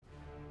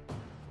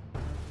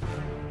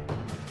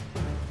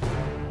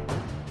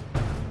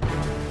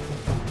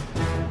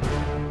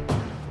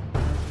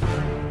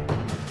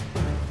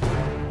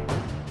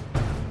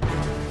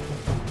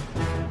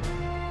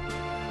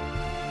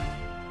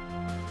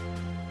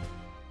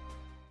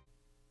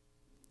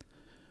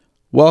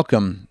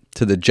Welcome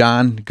to the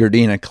John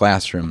Gardina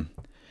Classroom.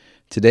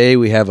 Today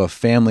we have a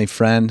family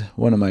friend,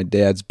 one of my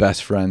dad's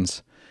best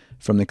friends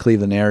from the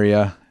Cleveland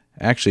area,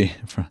 actually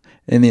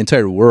in the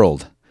entire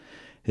world.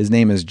 His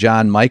name is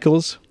John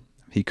Michaels.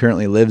 He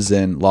currently lives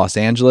in Los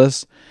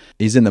Angeles.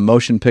 He's in the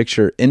motion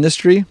picture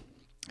industry.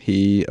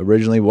 He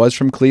originally was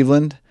from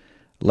Cleveland,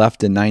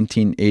 left in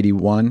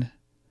 1981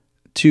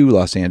 to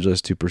Los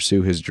Angeles to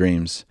pursue his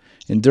dreams.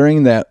 And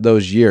during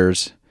those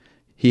years,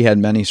 he had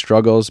many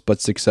struggles but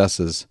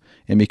successes.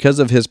 And because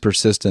of his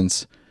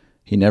persistence,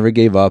 he never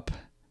gave up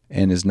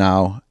and is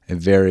now a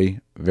very,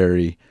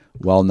 very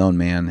well-known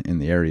man in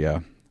the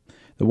area.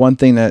 The one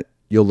thing that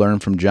you'll learn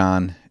from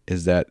John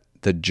is that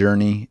the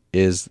journey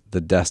is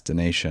the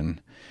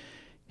destination.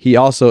 He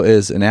also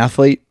is an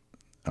athlete,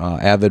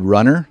 avid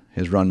runner,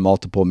 has run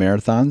multiple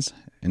marathons,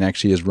 and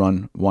actually has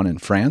run one in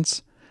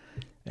France,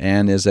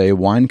 and is a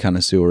wine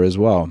connoisseur as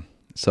well.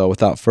 So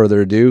without further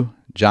ado,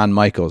 John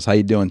Michaels, how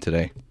you doing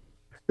today?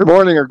 Good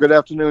morning or good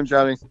afternoon,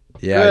 Johnny.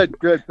 Yeah.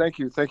 Good. Thank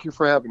you. Thank you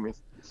for having me.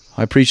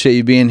 I appreciate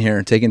you being here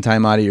and taking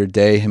time out of your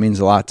day. It means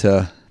a lot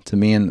to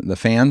me and the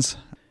fans.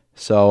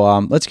 So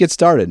let's get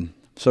started.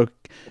 So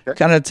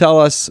kind of tell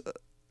us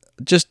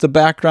just the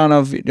background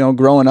of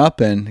growing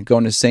up and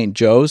going to St.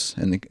 Joe's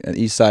and the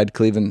East Side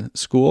Cleveland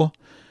School,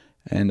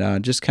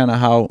 and just kind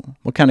of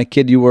what kind of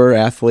kid you were,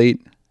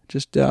 athlete.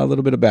 Just a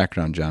little bit of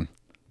background, John.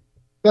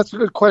 That's a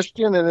good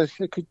question, and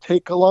it could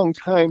take a long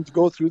time to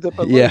go through that.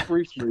 But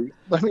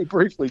let me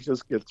briefly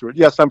just get through it.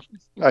 Yes,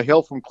 I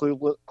hail from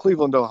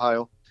Cleveland,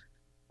 Ohio.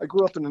 I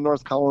grew up in the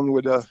North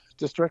Collinwood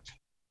district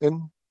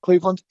in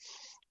Cleveland.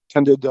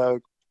 Attended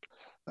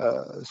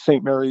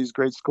St. Mary's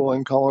Grade School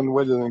in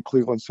Collinwood, and then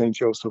Cleveland St.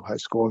 Joseph High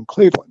School in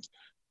Cleveland.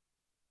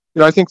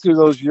 I think through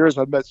those years,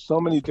 I've met so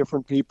many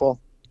different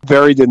people,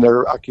 varied in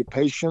their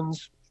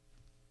occupations,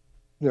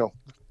 their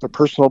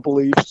personal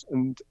beliefs,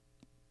 and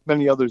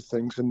many other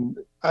things. And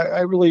I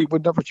really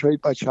would never trade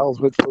my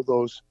childhood for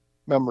those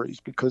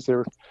memories because they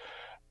were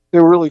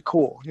really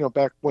cool.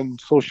 Back when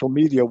social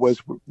media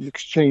was, you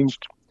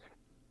exchanged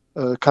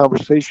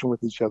conversation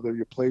with each other.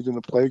 You played in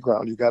the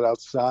playground. You got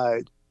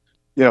outside,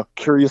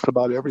 curious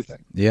about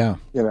everything. Yeah.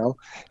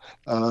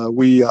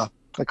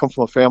 I come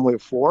from a family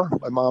of four.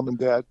 My mom and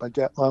dad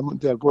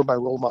were my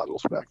role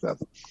models back then.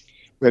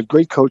 We had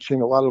great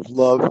coaching, a lot of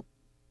love.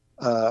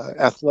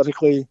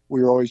 Athletically,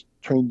 we were always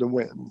trained to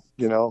win.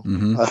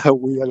 Mm-hmm.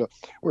 We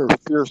were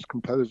fierce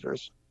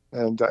competitors,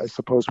 and I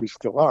suppose we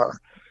still are.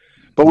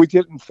 But we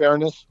did it in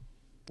fairness.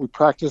 We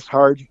practiced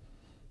hard.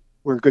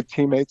 We were good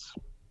teammates,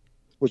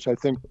 which I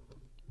think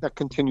that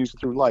continues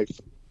through life.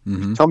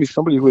 Mm-hmm. You show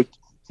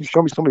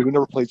me somebody who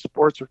never played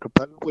sports or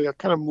competitively, I'm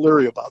kind of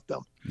leery about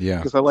them. Yeah,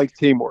 because I like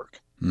teamwork.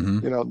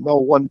 Mm-hmm. No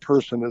one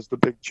person is the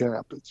big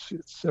champ.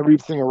 It's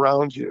everything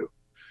around you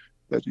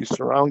that you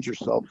surround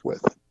yourself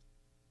with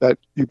that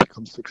you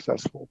become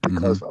successful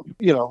because of.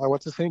 I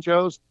went to St.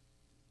 Joe's,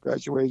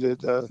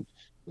 graduated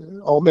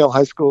all-male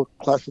high school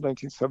class of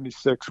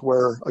 1976,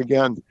 where,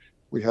 again,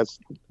 we had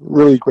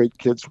really great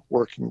kids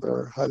working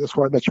there. That's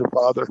where I met your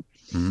father.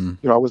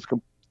 Mm-hmm.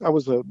 I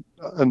was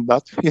a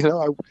nut.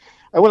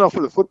 I went out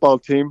for the football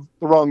team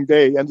the wrong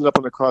day, ended up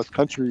on the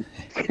cross-country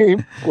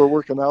team. We're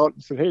working out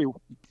and said, hey,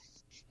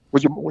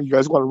 would you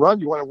guys want to run?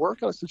 You want to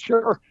work? And I said,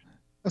 sure.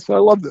 I said, I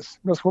love this.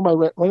 And that's where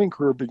my running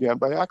career began,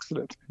 by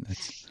accident.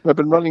 I've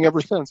been running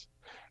ever since.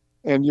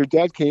 And your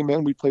dad came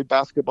in. We played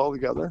basketball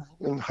together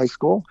in high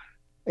school,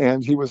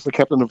 and he was the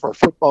captain of our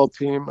football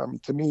team. I mean,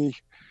 to me,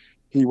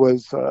 he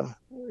was so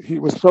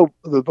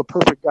the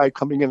perfect guy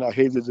coming in. I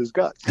hated his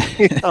guts.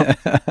 In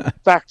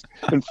fact,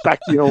 one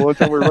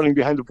time we were running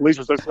behind the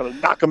bleachers, I was going to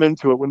knock him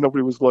into it when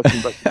nobody was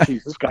looking. But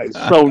geez, this guy is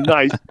so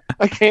nice.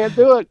 I can't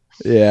do it.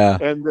 Yeah.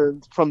 And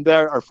then from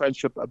there, our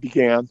friendship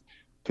began,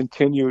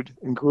 continued,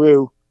 and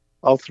grew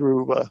all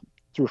through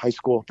high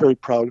school. Very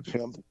proud of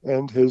him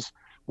and his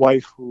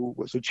wife, who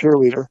was a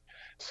cheerleader,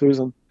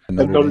 Susan,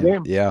 at Notre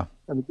Dame. Yeah.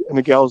 And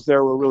the gals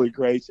there were really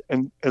great.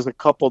 And as a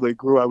couple, they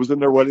grew. I was in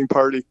their wedding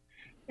party.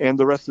 And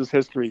the rest is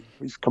history.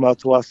 We've come out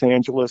to Los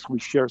Angeles. We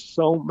share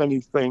so many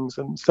things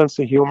and sense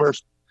of humor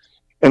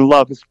and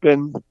love. It's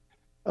been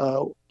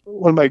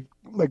one of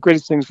my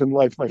greatest things in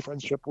life, my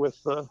friendship with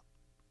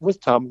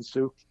Tom and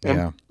Sue.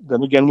 And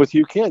then again with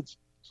you kids.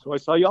 So I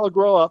saw y'all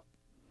grow up.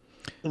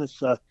 And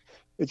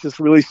it's just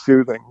really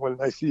soothing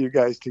when I see you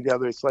guys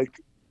together. It's like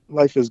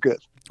life is good.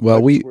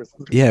 Well, we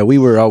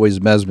were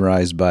always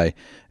mesmerized by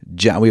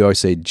John. We always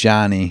say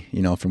Johnny,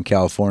 from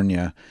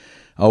California,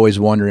 always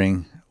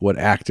wondering what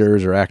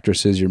actors or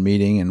actresses you're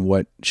meeting and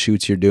what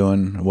shoots you're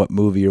doing, what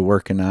movie you're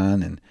working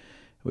on. And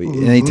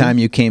anytime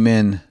you came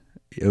in,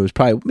 it was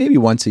probably maybe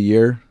once a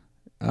year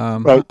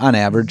on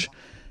average.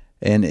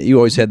 And you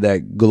always had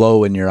that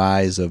glow in your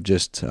eyes of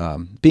just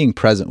being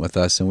present with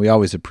us. And we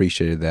always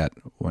appreciated that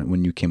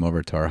when you came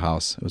over to our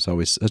house. It was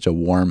always such a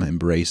warm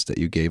embrace that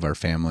you gave our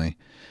family.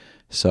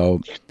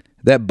 So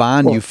that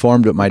bond you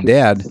formed with my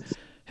dad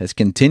has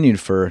continued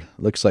for,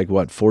 looks like,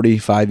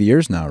 45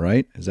 years now,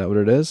 right? Is that what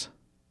it is?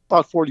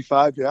 About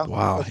 45, yeah.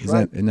 Wow.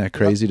 Isn't that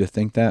crazy to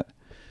think that?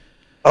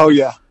 Oh,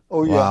 yeah.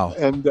 Oh yeah, Wow.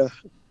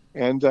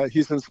 and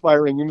he's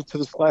inspiring even to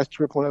this last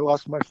trip when I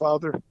lost my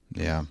father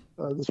Yeah.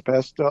 this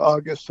past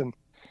August. And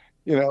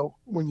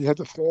when you have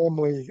the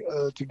family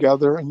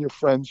together and your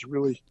friends,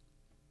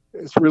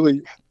 it's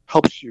really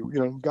helps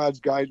you. God's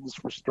guidance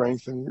for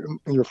strength, and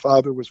your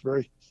father was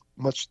very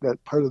much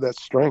that part of that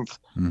strength.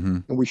 Mm-hmm.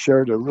 And we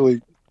shared a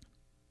really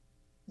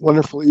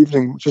wonderful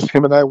evening, just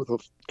him and I, with a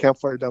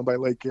campfire down by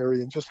Lake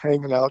Erie, and just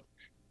hanging out.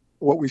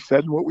 What we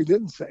said and what we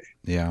didn't say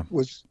Yeah.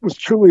 was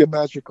truly a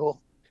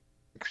magical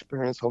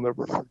experience I'll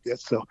never forget.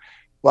 So,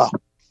 wow.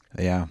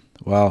 Yeah.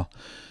 Well,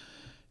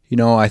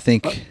 I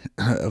think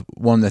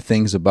one of the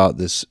things about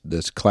this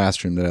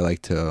classroom that I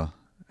like to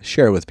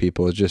share with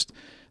people is just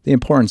the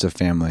importance of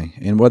family,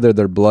 and whether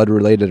they're blood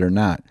related or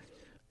not.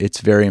 It's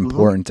very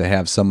important to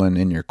have someone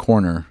in your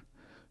corner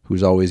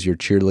who's always your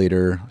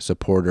cheerleader,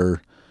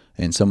 supporter,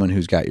 and someone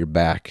who's got your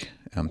back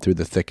through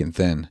the thick and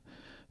thin.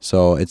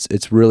 So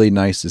it's really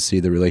nice to see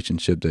the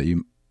relationship that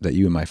you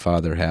and my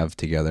father have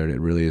together.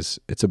 It really is.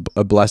 It's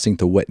a blessing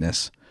to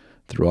witness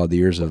through all the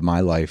years of my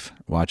life,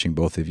 watching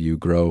both of you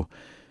grow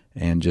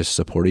and just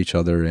support each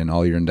other in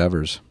all your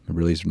endeavors. It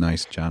really is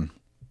nice, John.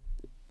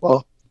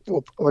 Well,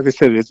 like I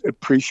said, it's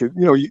appreciated.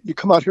 You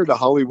come out here to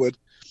Hollywood,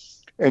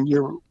 and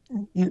you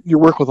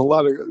work with a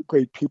lot of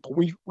great people.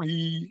 We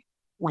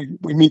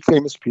meet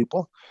famous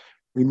people,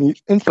 we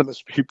meet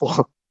infamous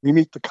people, we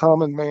meet the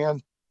common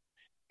man,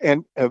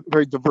 and a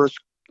very diverse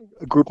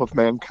group of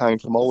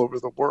mankind from all over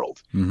the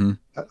world,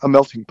 a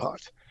melting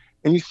pot.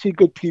 And you see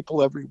good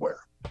people everywhere.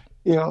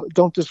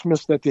 Don't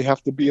dismiss that they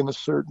have to be in a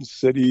certain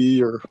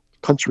city or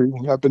country.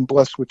 I've been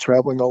blessed with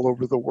traveling all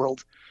over the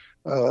world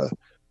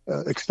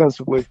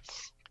extensively.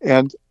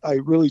 And I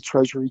really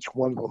treasure each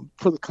one of them.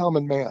 For the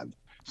common man,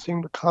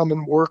 seeing the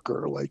common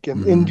worker, like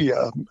in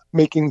India,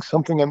 making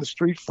something on the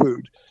street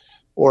food,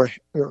 or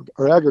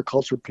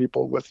agriculture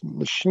people with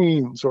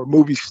machines, or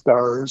movie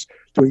stars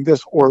doing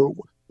this, or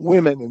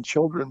women and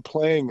children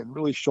playing and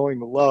really showing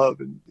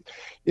love. And,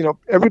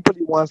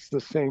 everybody wants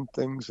the same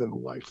things in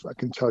life. I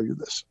can tell you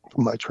this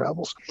from my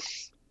travels.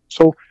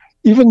 So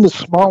even the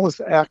smallest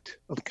act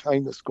of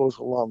kindness goes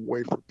a long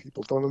way for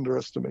people. Don't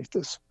underestimate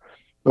this.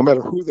 No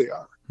matter who they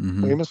are,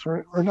 famous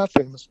or not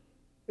famous,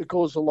 it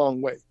goes a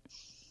long way.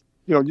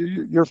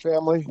 Your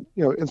family,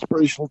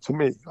 inspirational to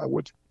me.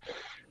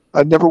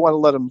 I'd never want to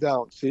let them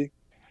down. See,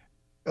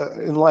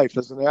 in life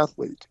as an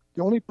athlete,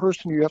 the only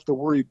person you have to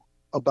worry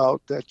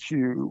about that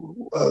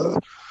you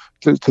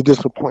to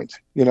disappoint,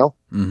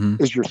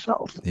 is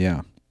yourself.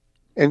 Yeah.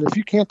 And if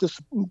you can't,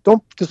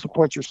 don't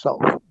disappoint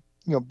yourself.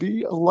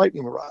 Be a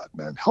lightning rod,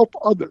 man. Help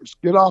others.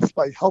 Get off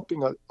by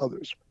helping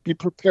others. Be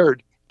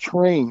prepared.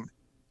 Train.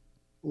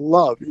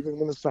 Love, even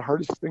when it's the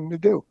hardest thing to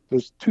do.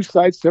 There's two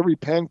sides to every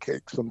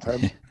pancake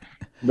sometimes,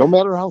 no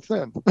matter how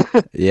thin.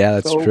 Yeah,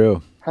 that's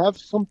true. Have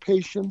some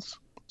patience.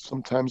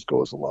 Sometimes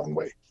goes a long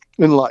way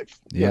in life.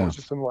 Yeah,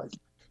 just in life.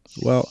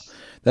 Well,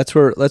 that's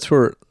where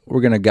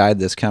we're going to guide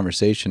this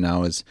conversation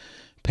now, is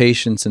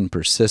patience and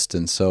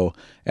persistence. So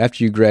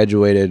after you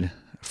graduated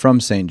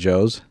from St.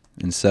 Joe's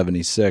in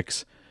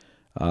 '76,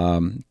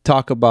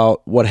 talk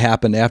about what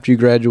happened after you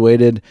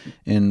graduated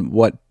and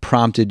what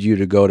prompted you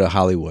to go to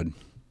Hollywood.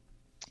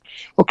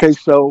 Okay,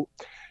 so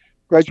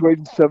graduated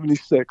in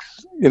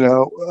 '76.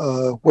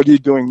 What are you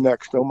doing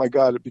next? Oh my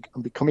God,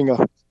 I'm becoming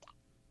a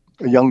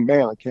young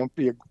man. I can't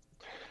be a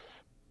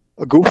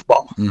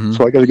goofball.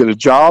 So I got to get a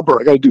job,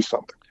 or I got to do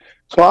something.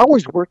 So I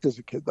always worked as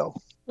a kid, though.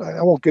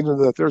 I won't get into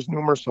that. There's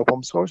numerous of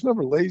them. So I was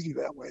never lazy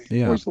that way.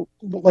 Yeah. I always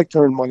liked to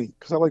earn money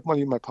because I like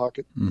money in my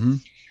pocket. It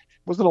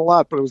wasn't a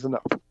lot, but it was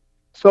enough.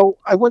 So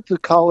I went to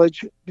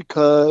college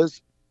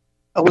because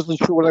I wasn't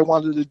sure what I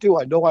wanted to do.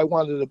 I know I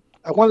wanted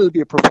to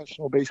be a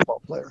professional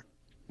baseball player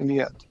in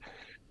the end.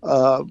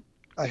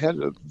 I had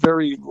a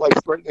very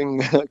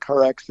life-threatening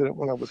car accident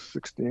when I was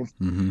 16,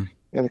 and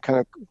it kind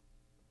of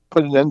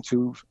put an end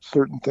to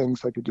certain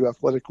things I could do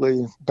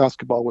athletically.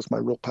 Basketball was my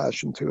real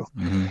passion, too.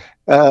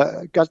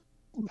 Got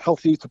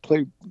healthy to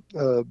play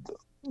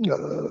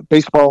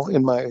baseball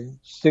in my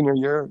senior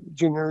year.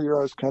 Junior year,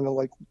 I was kind of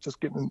like just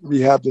getting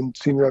rehabbed, and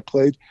senior I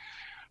played.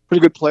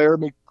 Pretty good player,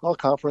 made all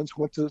conference,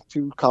 went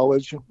to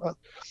college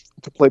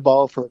to play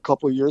ball for a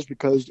couple of years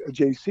because at a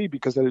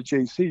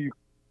JC,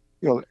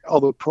 all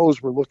the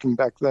pros were looking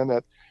back then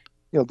at,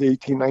 the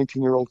 18,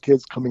 19-year-old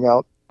kids coming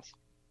out.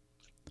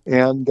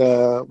 And,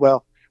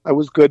 I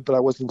was good, but I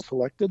wasn't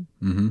selected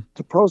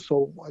to pro.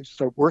 So I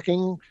started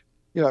working.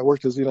 I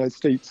worked as a United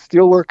States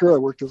steelworker. I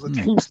worked as a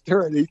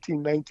teamster at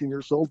 18, 19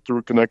 years old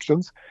through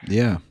connections.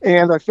 Yeah.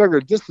 And I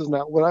figured this is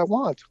not what I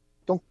want.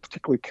 Don't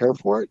particularly care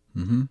for it.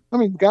 I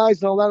mean,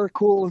 guys and all that are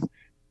cool. And,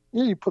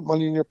 you put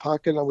money in your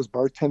pocket. I was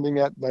bartending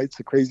at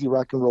nights at crazy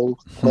rock and roll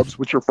clubs,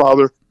 which your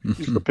father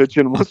used to pitch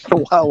in once in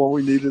a while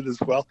when we needed as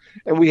well.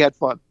 And we had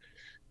fun.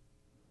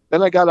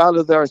 Then I got out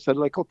of there. I said,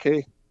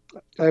 okay,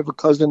 I have a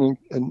cousin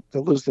that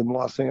lives in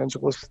Los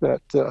Angeles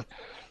that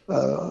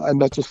I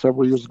met just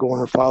several years ago, and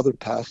her father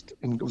passed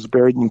and was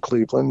buried in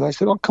Cleveland. And I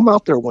said, I'll come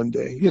out there one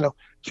day.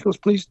 She goes,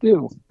 please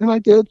do. And I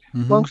did.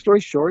 Long story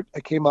short, I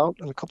came out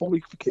on a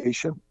couple-week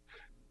vacation.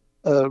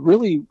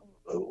 really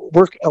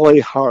work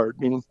LA hard,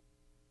 meaning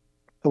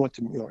I went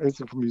to,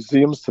 anything from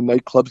museums to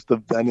nightclubs to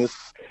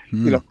Venice,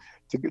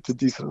 to get to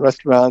decent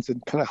restaurants,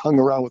 and kind of hung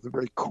around with a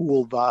very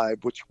cool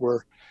vibe, which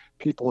were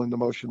people in the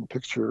motion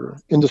picture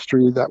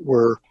industry that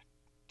were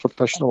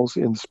professionals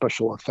in the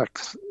special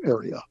effects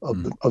area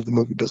of the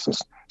movie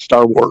business,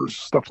 Star Wars,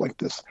 stuff like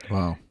this.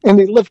 Wow. And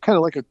they lived kind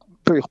of like a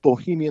very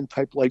bohemian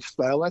type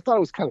lifestyle. I thought it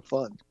was kind of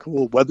fun.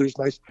 Cool. Weather's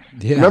nice.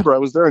 Yeah. Remember, I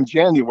was there in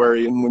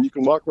January, and when you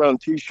can walk around in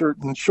t-shirt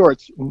and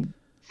shorts in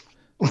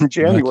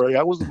January,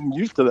 I wasn't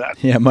used to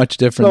that. Yeah, much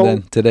different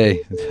than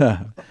today.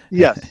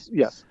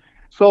 Yes.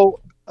 So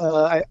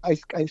I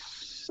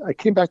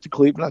came back to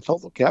Cleveland. I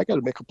felt, okay, I got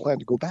to make a plan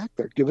to go back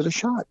there, give it a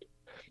shot.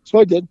 So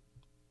I did.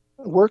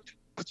 I worked,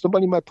 put some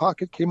money in my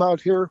pocket, came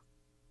out here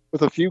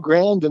with a few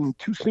grand and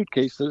 2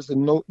 suitcases,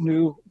 and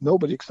knew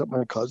nobody except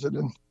my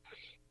cousin,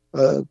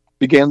 and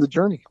began the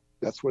journey.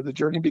 That's where the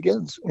journey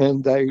begins.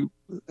 And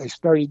I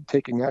started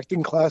taking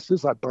acting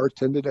classes. I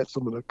bartended at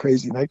some of the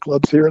crazy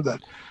nightclubs here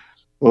that,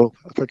 well,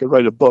 if I could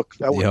write a book,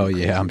 that would be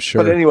crazy. I'm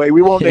sure. But anyway,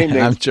 we won't name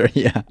names. I'm sure,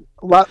 yeah.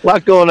 A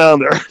lot going on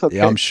there. Okay?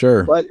 Yeah, I'm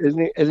sure. But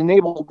it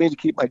enabled me to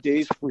keep my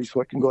days free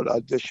so I can go to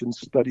auditions,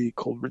 study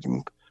cold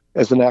reading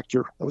as an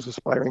actor. I was an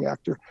aspiring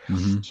actor.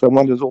 Mm-hmm. So I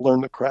wanted to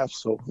learn the craft.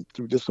 So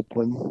through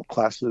discipline,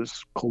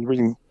 classes, cold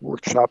reading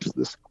workshops,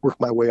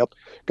 worked my way up.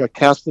 Got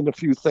cast in a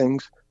few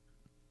things,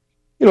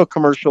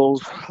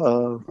 commercials,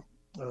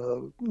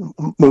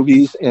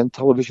 movies and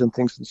television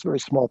things in very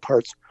small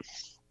parts.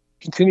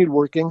 Continued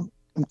working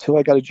until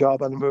I got a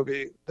job on a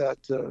movie that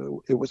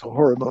it was a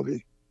horror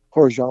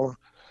genre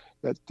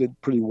that did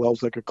pretty well. It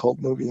was like a cult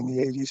movie in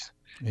the 80s.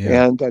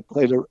 Yeah. And I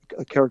played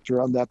a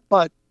character on that,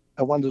 but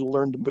I wanted to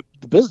learn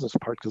the business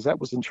part because that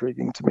was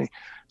intriguing to me.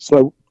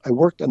 So I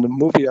worked on the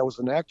movie I was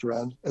an actor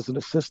on as an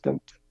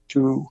assistant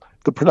to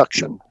the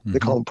production. Mm-hmm. They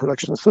call them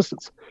production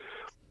assistants.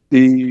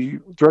 The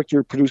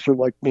director, producer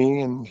liked me,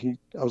 and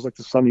I was like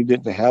the son he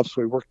didn't have, so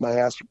he worked my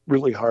ass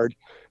really hard.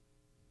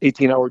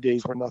 18-hour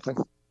days were nothing.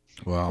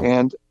 Wow.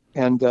 And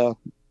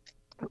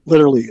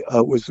literally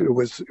it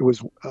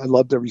was I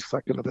loved every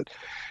second of it.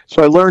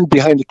 So I learned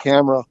behind the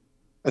camera,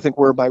 I think,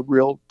 where my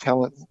real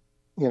talent,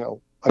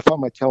 I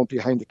found my talent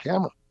behind the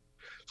camera.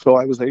 So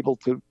I was able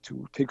to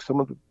take some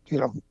of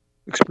the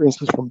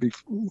experiences from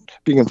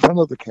being in front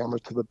of the camera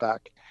to the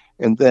back.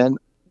 And then,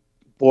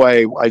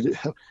 boy,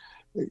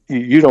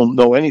 you don't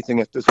know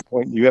anything at this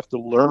point. You have to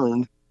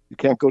learn. You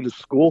can't go to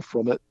school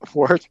for it.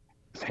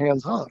 It's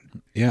hands-on.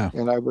 Yeah.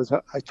 And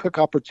I took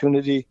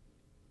opportunity.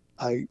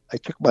 I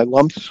took my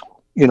lumps.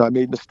 I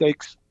made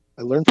mistakes.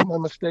 I learned from my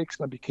mistakes,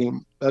 and I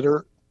became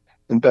better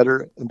and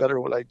better and better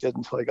at what I did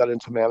until I got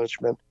into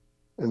management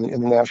and the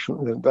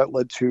international. And that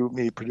led to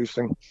me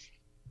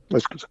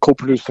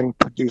co-producing,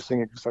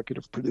 producing,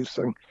 executive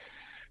producing,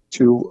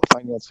 to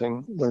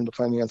financing, learn to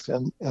finance,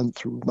 and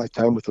through my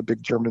time with a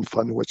big German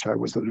fund, which I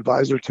was an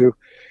advisor to,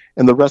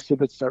 and the rest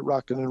of it started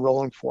rocking and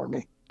rolling for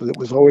me. But it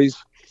was always,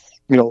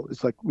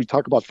 it's like we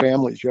talk about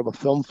families. You have a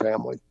film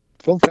family.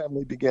 Film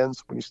family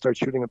begins when you start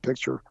shooting a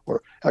picture,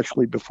 or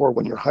actually before,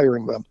 when you're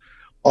hiring them,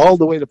 all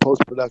the way to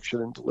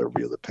post-production and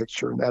delivery of the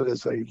picture. And that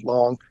is a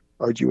long,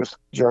 arduous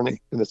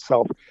journey in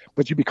itself.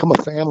 But you become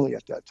a family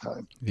at that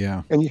time.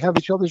 Yeah. And you have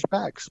each other's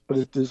backs, but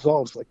it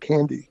dissolves like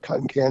candy,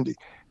 cotton candy.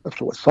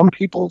 After what, some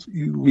people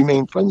you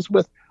remain friends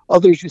with,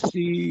 others you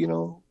see,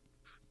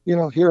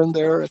 here and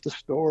there at the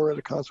store, at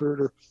a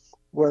concert, or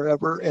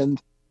wherever, and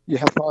you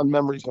have fond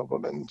memories of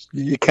them, and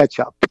you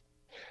catch up.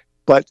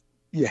 But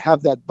you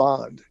have that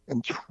bond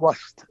and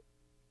trust,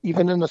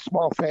 even in a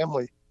small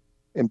family,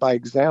 and by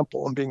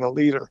example, and being a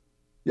leader,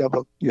 you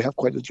have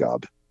quite a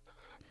job.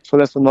 So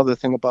that's another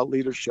thing about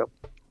leadership.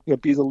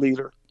 Be the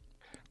leader.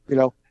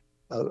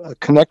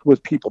 Connect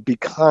with people. Be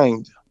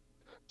kind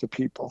to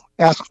people.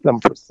 Ask them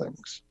for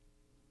things.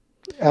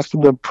 Ask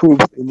them to improve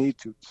if they need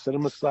to. Set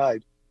them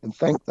aside and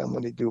thank them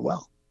when they do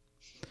well.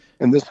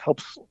 And this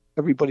helps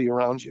everybody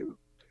around you.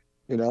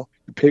 You're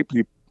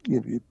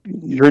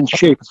in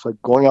shape. It's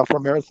like going out for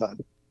a marathon.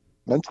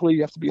 Mentally,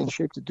 you have to be in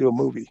shape to do a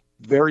movie.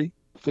 Very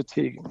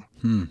fatiguing.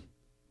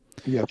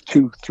 You have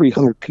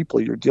 200-300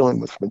 people you're dealing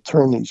with from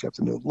attorneys. You have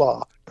to know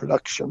law,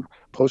 production,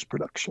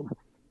 post-production,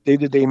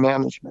 day-to-day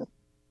management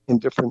in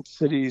different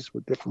cities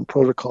with different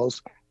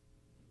protocols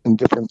in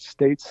different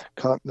states,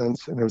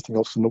 continents, and everything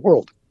else in the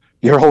world.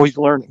 You're always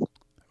learning.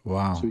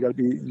 Wow. So you got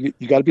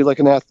to be like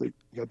an athlete.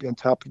 You got to be on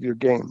top of your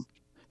game,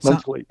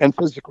 mentally and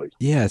physically.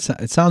 Yeah,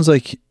 it sounds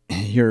like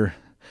you're,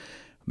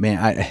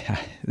 man.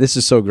 This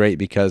is so great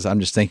because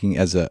I'm just thinking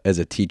as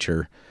a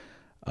teacher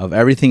of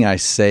everything I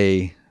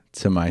say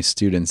to my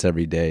students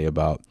every day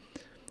about,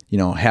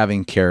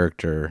 having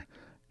character,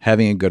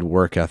 having a good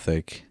work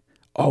ethic,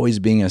 always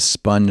being a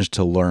sponge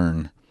to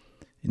learn.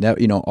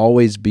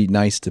 Always be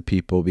nice to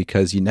people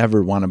because you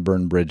never want to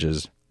burn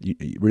bridges.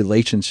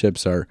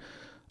 Relationships are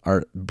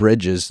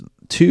bridges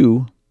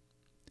to,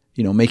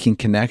 making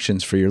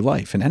connections for your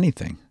life and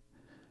anything.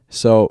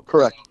 So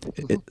correct.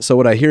 So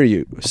what I hear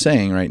you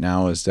saying right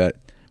now is that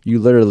you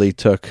literally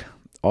took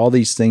all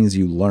these things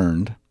you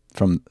learned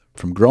from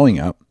growing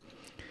up,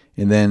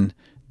 and then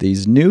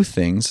these new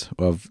things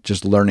of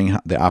just learning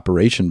the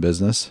operation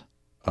business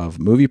of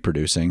movie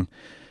producing,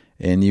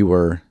 and you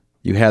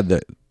had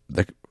the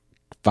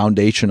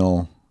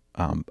foundational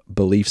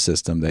belief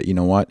system that, you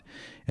know what,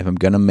 if I'm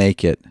going to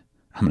make it,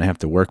 I'm going to have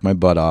to work my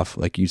butt off,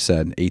 like you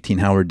said,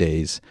 18-hour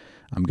days.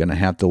 I'm going to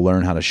have to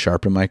learn how to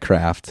sharpen my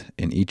craft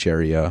in each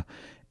area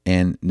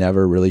and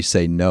never really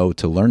say no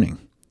to learning.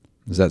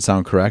 Does that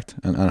sound correct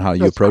on how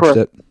you approached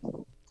it?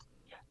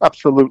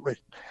 Absolutely.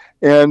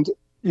 And,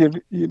 you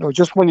know,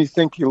 just when you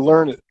think you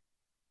learn it,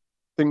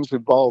 things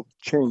evolve,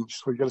 change.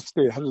 So you got to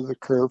stay ahead of the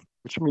curve,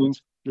 which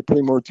means you're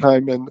putting more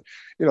time in.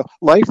 You know,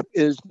 life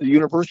is the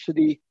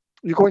university.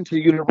 You're going to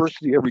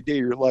university every day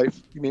of your life.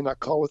 You may not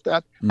call it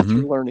that, but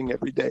you're learning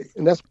every day.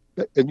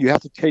 And you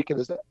have to take it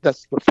as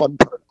that's the fun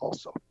part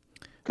also.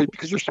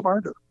 Because you're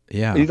smarter.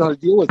 Yeah. And you know how to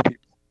deal with people.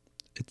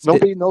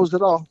 Nobody knows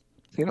it all,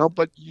 you know,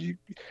 but you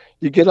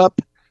get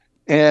up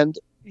and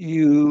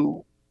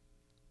you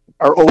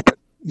are open.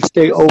 You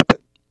stay open,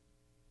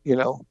 you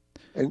know,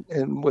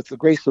 and with the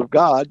grace of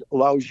God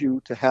allows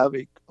you to have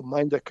a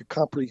mind that could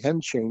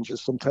comprehend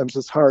changes. Sometimes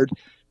it's hard,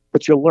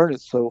 but you'll learn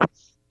it. So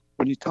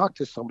when you talk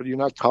to somebody, you're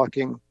not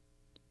talking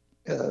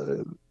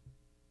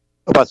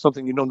about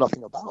something you know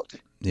nothing about.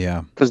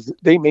 Yeah. Because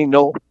they may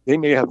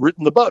have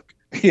written the book,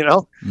 you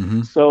know?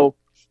 Mm-hmm. So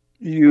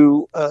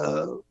you,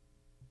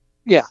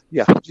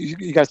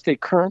 you got to stay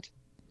current,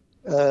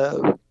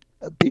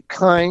 be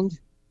kind,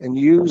 and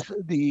use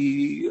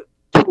the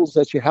tools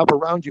that you have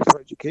around you for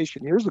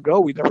education. Years ago,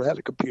 we never had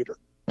a computer.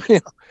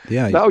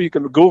 Yeah. Now you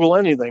can Google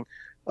anything.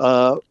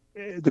 The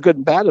good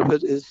and bad of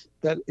it is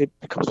that it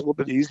becomes a little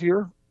bit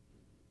easier.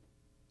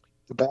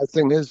 The bad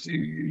thing is,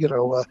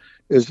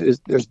 is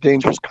there's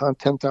dangerous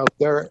content out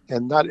there,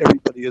 and not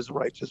everybody is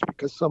right. Just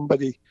because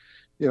somebody,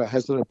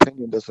 has an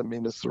opinion doesn't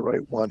mean it's the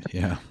right one.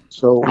 Yeah.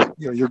 So,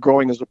 you're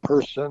growing as a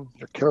person.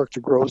 Your character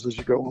grows as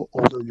you go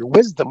older. Your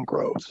wisdom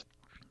grows.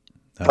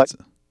 But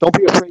don't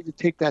be afraid to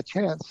take that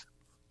chance.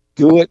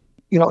 Do it.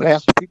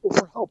 Ask people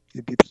for help.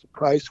 You'd be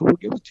surprised who will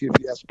give it to you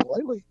if you ask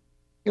politely.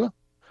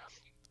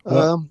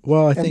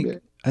 Well, I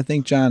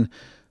think, John,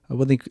 I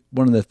think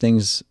one of the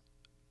things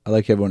I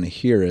like everyone to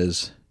hear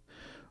is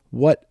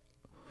what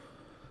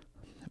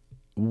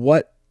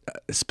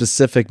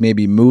specific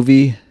maybe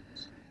movie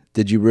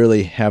did you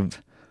really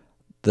have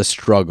the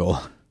struggle,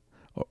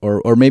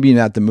 or maybe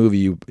not the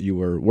movie you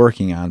were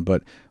working on,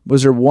 but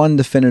was there one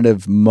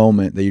definitive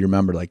moment that you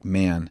remember, like,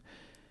 man,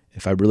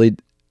 if I really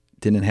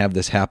didn't have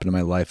this happen in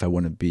my life, I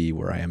wouldn't be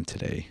where I am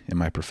today in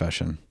my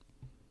profession?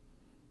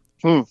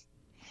 That's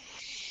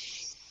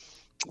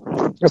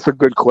a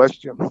good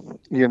question.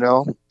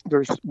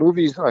 There's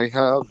movies I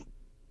have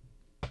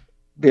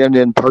been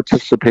in,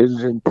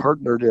 participated in,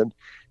 partnered in.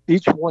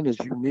 Each one is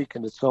unique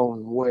in its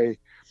own way.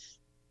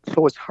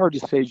 So it's hard to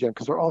say, Jen,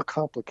 because they're all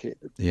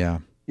complicated. Yeah.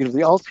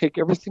 They all take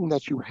everything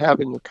that you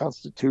have in your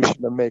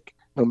constitution to make,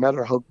 no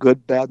matter how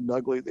good, bad, and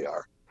ugly they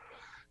are.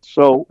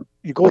 So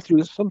you go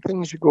through some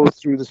things, you go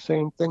through the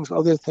same things,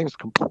 other things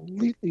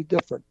completely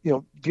different.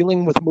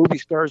 Dealing with movie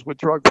stars with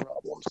drug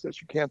problems that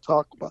you can't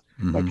talk about.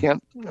 Mm-hmm.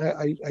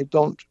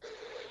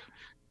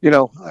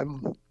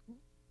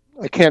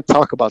 I can't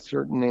talk about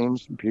certain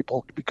names and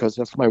people because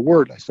that's my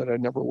word. I said I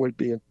never would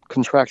be, and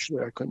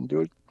contractually I couldn't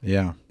do it.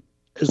 Yeah.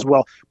 As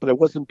well, but it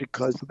wasn't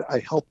because I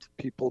helped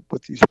people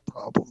with these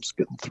problems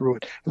getting through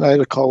it, and I had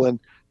to call in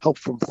help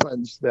from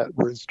friends that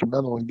were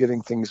instrumental in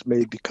getting things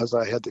made because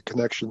I had the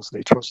connections and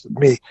they trusted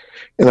me,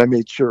 and I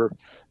made sure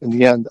in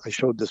the end I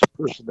showed this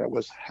person that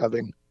was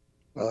having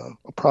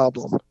a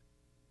problem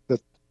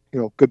that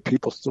good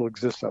people still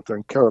exist out there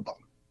and care about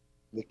them.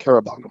 They care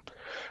about them,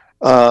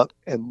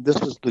 and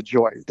this is the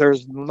joy.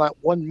 There's not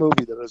one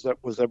movie that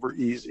was ever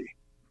easy.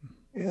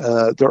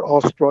 They're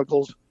all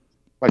struggles.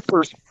 My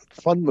first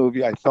fun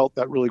movie I felt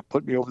that really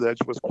put me over the edge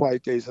was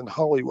Quiet Days in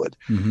Hollywood,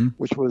 mm-hmm.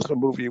 which was a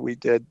movie we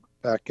did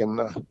back in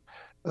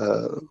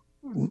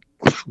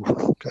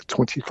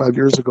 25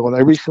 years ago. And I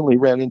recently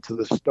ran into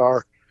the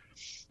star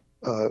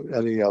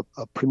at a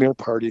premiere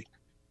party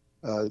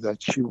that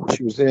she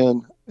was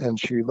in, and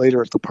she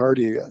later at the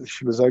party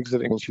she was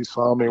exiting and she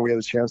saw me. We had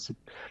a chance to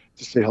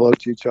say hello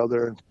to each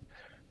other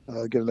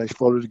and get a nice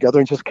photo together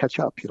and just catch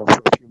up, for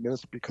a few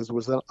minutes, because it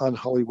was on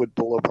Hollywood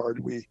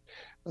Boulevard.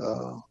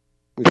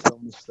 We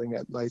filmed this thing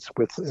at nights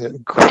with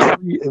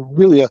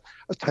really a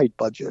tight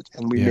budget,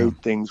 and we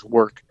made things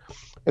work.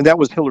 And that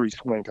was Hilary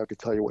Swank. I could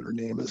tell you what her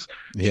name is.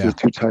 She was a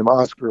 2-time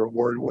Oscar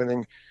award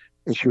winning,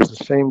 and she was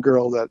the same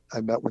girl that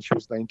I met when she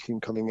was 19,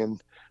 coming in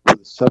for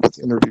the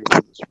 7th interview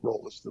for this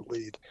role as the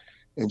lead.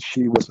 And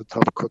she was a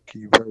tough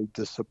cookie, very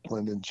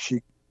disciplined, and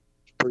she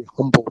very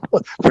humble,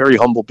 very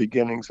humble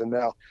beginnings. And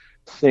now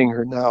seeing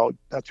her now,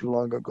 not too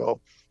long ago,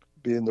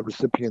 being the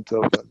recipient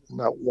of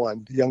not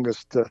one, the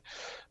youngest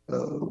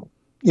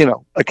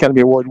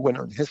Academy Award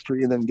winner in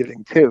history, and then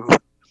getting 2.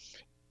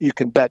 You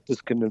can bet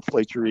this can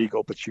inflate your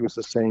ego, but she was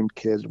the same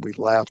kid. We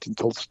laughed and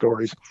told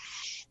stories.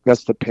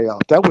 That's the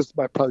payoff. That was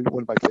probably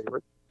one of my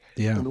favorite.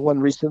 Yeah. And one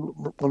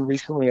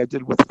recently I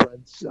did with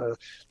friends, an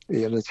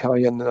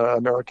Italian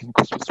American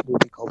Christmas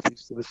movie called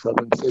Feast of the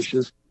Seven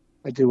Fishes.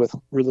 I did with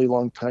really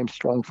long time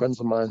strong friends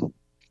of mine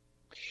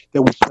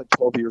that we spent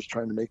 12 years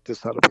trying to make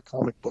this out of a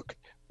comic book.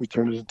 We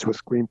turned it into a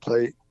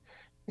screenplay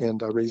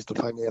and raised the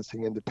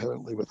financing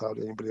independently without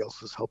anybody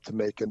else's help to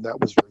make, and that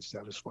was very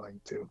satisfying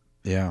too.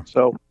 Yeah.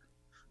 So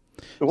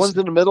the ones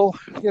in the middle,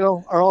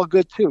 are all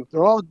good too.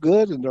 They're all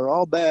good and they're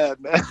all bad,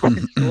 man.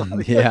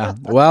 Yeah.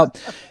 Well,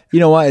 you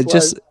know what?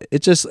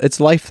 It's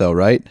life though,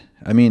 right?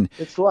 I mean,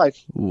 it's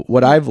life.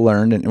 What I've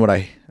learned and what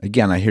I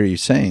hear you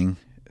saying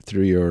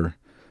through your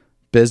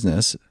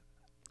business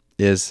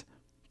is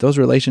those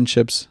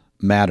relationships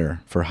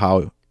matter for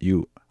how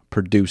you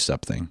produce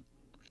something.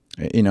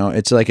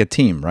 It's like a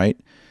team, right?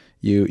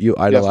 You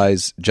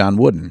idolize John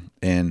Wooden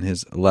and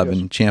his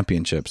 11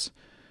 championships.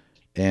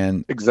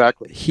 And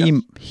exactly,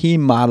 he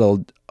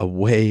modeled a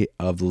way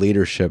of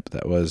leadership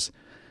that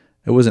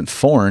it wasn't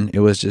foreign. It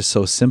was just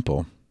so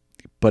simple,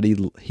 but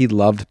he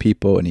loved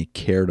people and he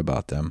cared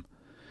about them.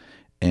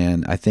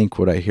 And I think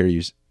what I hear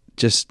you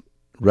just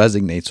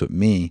resonates with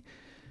me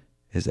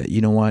is that,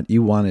 you know what,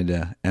 you wanted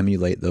to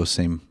emulate those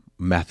same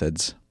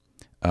methods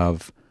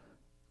of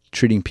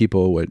treating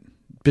people with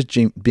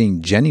just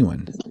being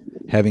genuine,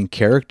 having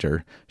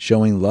character,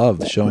 showing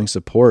love, showing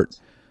support.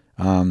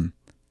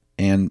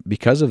 And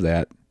because of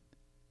that,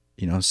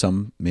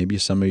 maybe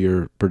some of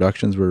your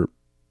productions were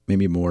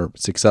maybe more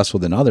successful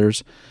than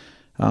others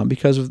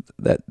because of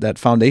that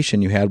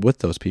foundation you had with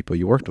those people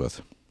you worked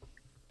with.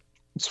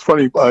 It's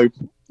funny,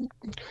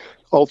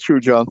 all true,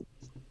 John.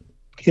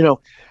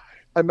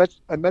 I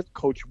met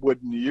Coach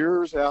Wooden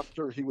years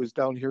after he was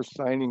down here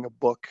signing a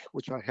book,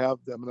 which I have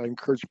them, and I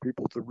encourage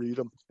people to read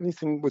them.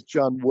 Anything with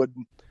John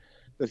Wooden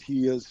that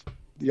he is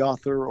the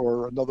author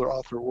or another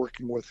author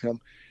working with him,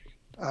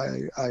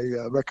 I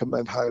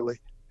recommend highly.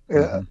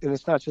 And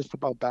it's not just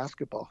about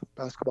basketball.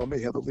 Basketball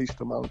may have the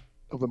least amount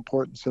of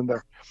importance in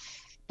there,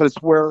 but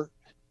it's where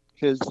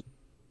his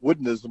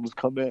Woodenisms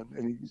come in.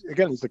 And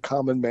he's a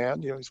common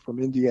man. He's from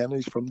Indiana.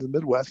 He's from the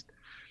Midwest.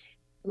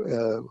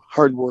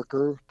 Hard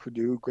worker,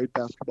 Purdue, great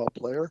basketball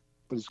player.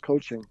 But his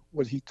coaching,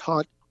 what he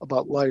taught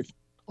about life,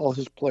 all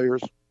his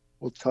players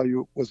will tell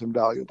you was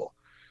invaluable.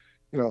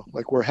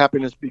 Like where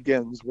happiness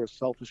begins, where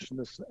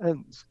selfishness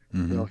ends.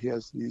 He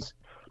has these.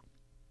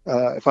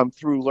 If I'm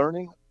through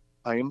learning,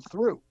 I am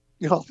through.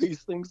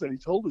 These things that he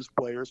told his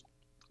players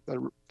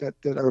that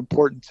are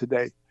important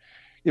today.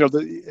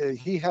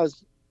 He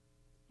has.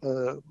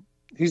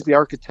 He's the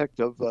architect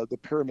of the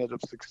pyramid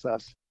of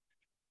success.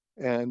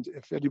 And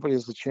if anybody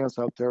has a chance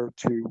out there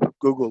to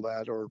Google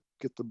that or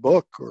get the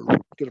book or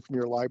get it from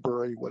your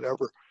library,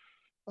 whatever,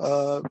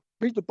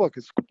 read the book.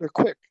 They're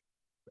quick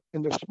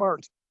and they're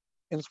smart,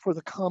 and it's for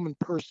the common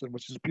person,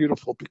 which is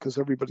beautiful because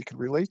everybody can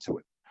relate to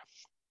it.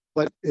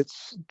 But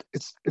it's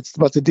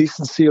about the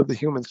decency of the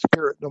human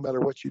spirit, no matter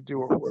what you do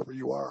or whoever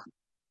you are.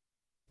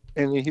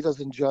 And he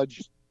doesn't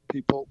judge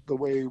people the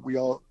way we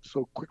all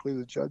so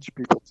quickly judge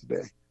people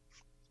today.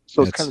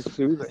 So it's kind of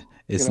soothing.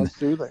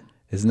 Soothing.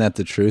 Isn't that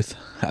the truth?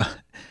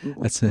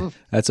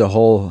 That's a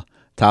whole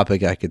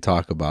topic I could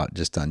talk about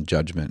just on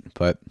judgment.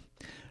 But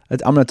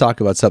I'm going to talk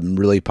about something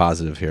really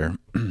positive here,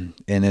 and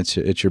it's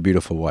your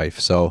beautiful wife.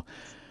 So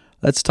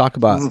let's talk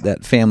about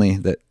that family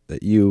that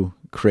you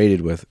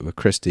created with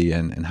Christy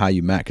and how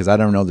you met, because I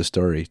don't know the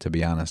story, to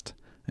be honest,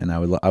 and I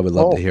would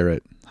love to hear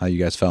it, how you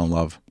guys fell in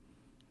love.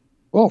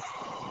 Oh,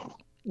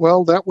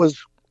 well, that was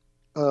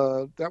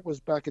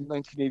back in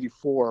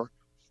 1984,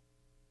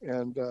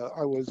 and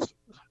I was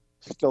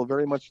still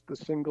very much the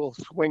single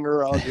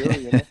swinger out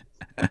here,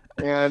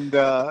 and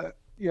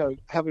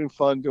having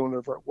fun doing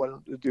whatever I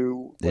wanted to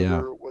do,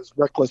 whether it was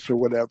reckless or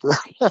whatever.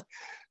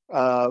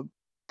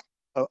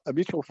 A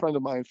mutual friend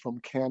of mine from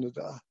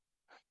Canada,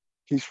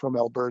 he's from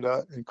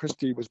Alberta, and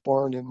Christy was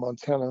born in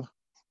Montana.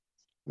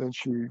 Then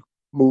she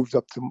moved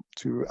up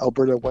to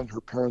Alberta when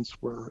her parents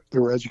were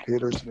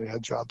educators and they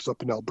had jobs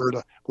up in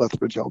Alberta,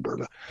 Lethbridge,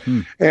 Alberta.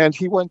 And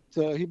he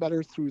met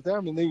her through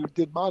them, and they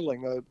did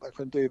modeling. My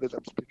friend David,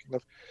 I'm speaking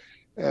of,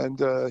 and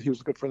he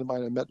was a good friend of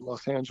mine I met in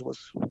Los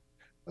Angeles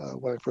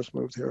when I first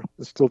moved here.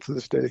 And still to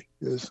this day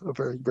is a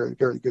very, very,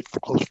 very good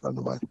close friend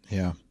of mine.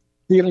 Yeah.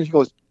 He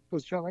goes,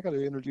 John, I got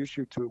to introduce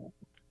you to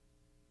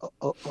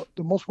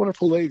the most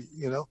wonderful lady,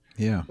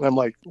 Yeah. And I'm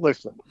like,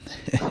 listen,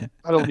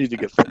 I don't need to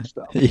get fixed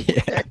up.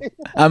 Yeah.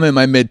 I'm in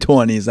my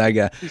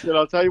mid-20s. He said,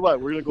 I'll tell you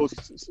what, we're going to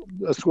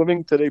go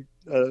swimming today,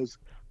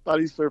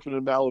 body surfing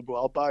in Malibu.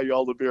 I'll buy you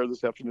all the beer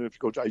this afternoon if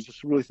you go. I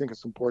just really think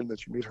it's important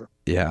that you meet her.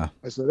 Yeah.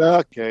 I said,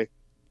 okay.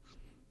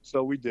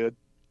 So we did.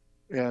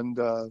 And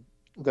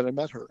then I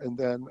met her. And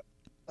then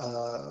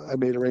I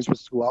made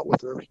arrangements to go out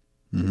with her,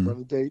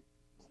 run a date.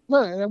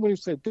 No, and I wouldn't even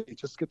say date,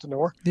 just get to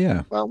know her.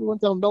 Yeah. Well, we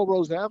went down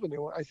Melrose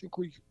Avenue. I think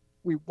we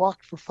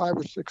walked for 5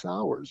 or 6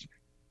 hours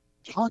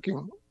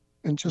talking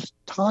and just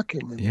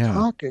talking and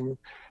talking.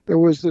 There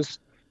was this,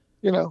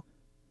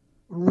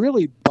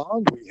 really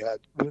bond we had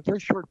in a very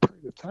short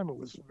period of time. It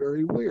was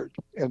very weird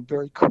and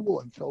very cool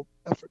and felt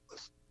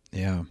effortless.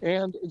 Yeah.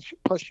 And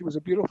plus she was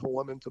a beautiful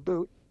woman to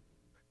boot.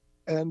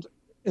 and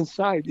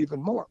inside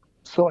even more.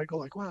 So I go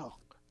like, wow,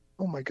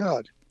 oh my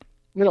God,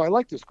 I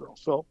like this girl.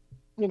 So,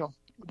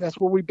 that's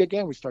where we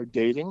began. We started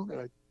dating.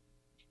 And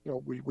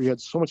we had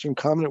so much in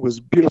common. It was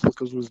beautiful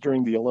because it was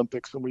during the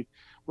Olympics, and we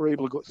were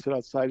able to go sit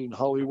outside in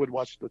Hollywood,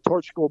 watch the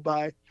torch go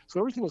by. So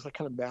everything was like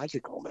kind of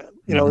magical, man.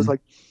 It was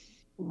like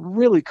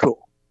really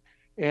cool.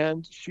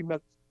 And she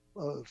met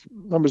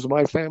members of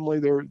my family.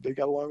 They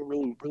got along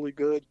really, really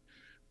good.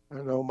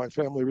 I know my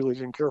family really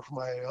didn't care for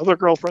my other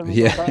girlfriend in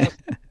the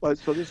past, but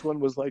so this one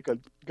was like a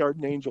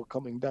guardian angel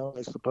coming down,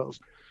 I suppose,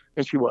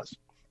 and she was.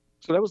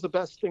 So that was the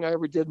best thing I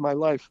ever did in my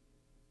life.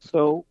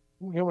 So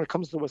when it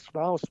comes to a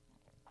spouse,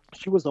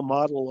 she was a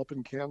model up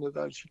in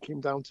Canada. She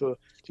came down to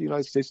the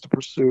United States to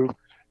pursue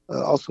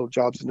also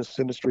jobs in this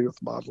industry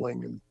with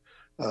modeling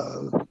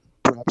and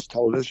perhaps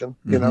television,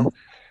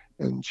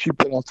 And she'd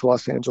been out to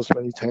Los Angeles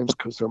many times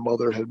because her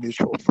mother had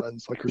mutual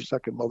friends, like her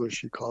second mother,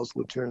 she calls,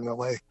 lived here in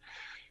LA.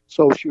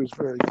 So she was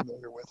very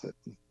familiar with it.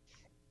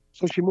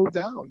 So she moved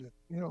down.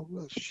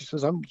 She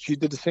says, she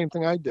did the same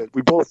thing I did.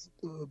 We both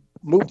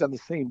moved on the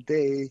same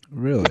day.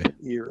 Really?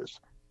 Years,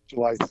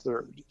 July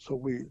 3rd. So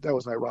that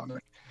was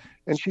ironic.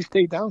 And she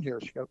stayed down here.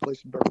 She got a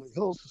place in Beverly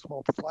Hills, a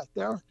small flat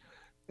there.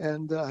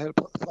 And I had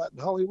a flat in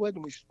Hollywood.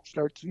 And we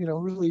started,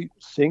 really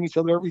seeing each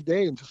other every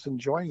day and just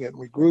enjoying it. And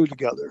we grew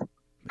together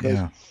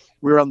because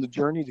we were on the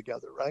journey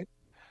together, right?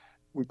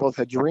 We both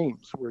had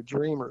dreams. We're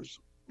dreamers,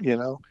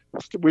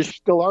 We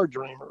still are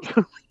dreamers.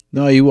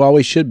 No, you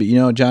always should be.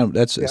 John,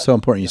 that's so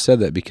important you said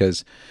that,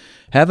 because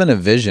having a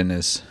vision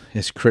is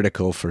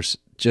critical for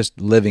just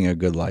living a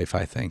good life,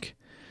 I think.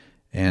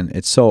 And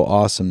it's so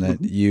awesome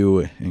that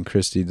you and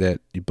Christy, that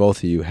both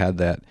of you had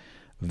that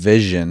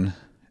vision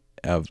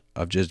of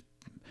just,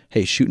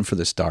 hey, shooting for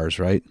the stars,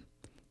 right?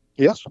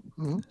 Yes,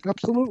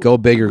 absolutely. Go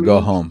big or go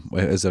home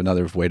is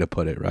another way to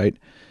put it, right?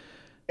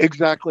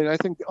 Exactly. And I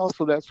think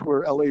also that's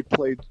where LA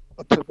played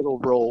a pivotal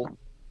role.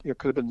 It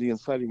could have been the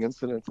inciting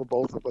incident for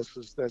both of us.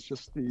 That's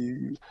just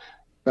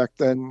back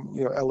then,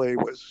 LA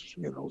was,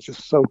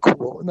 just so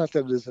cool. Not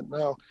that it isn't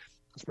now.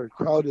 It's very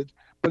crowded,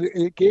 but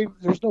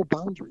there's no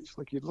boundaries.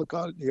 Like you look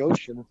out at the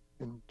ocean,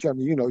 and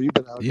Johnny, you've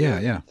been out here.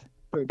 Yeah.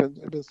 But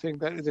I've been saying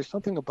that there's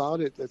something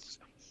about it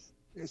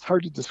it's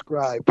hard to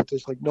describe, but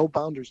there's like no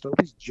boundaries.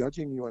 Nobody's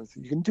judging you on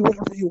anything. You can do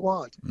whatever you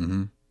want.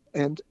 Mm-hmm.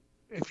 And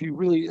if you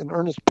really in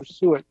earnest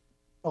pursue it,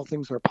 all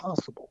things are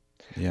possible.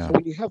 Yeah. So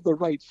when you have the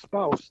right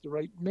spouse, the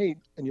right mate,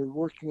 and you're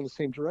working in the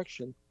same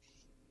direction,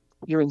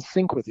 you're in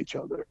sync with each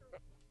other.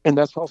 And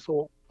that's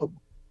also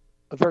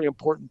a very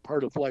important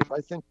part of life. I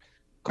think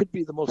could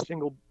be the most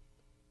single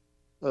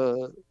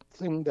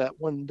thing that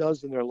one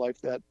does in their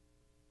life that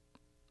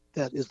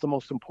is the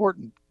most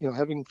important.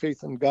 Having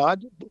faith in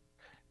God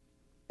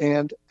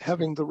and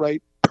having the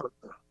right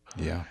partner.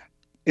 Yeah.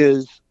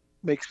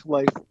 Makes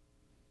life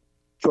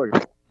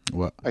joyful.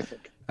 Well, I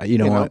think. You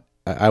know what?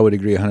 I would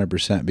agree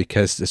 100%,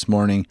 because this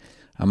morning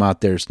I'm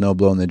out there, snow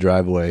blowing the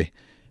driveway,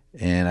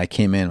 and I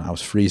came in, I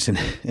was freezing,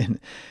 and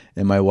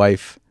my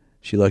wife,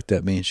 she looked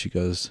at me and she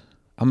goes,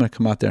 I'm going to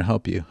come out there and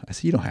help you. I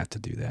said, you don't have to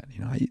do that.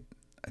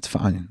 It's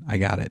fine. I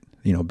got it.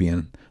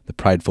 Being the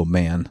prideful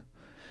man.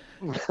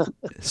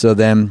 So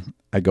then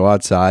I go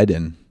outside,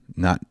 and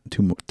not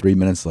 3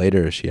 minutes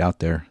later, is she out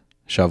there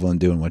shoveling,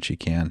 doing what she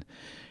can.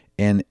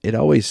 And it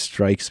always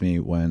strikes me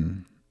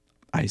when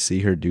I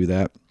see her do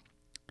that,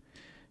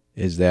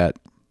 is that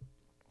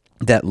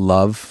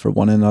love for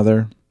one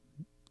another.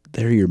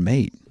 They're your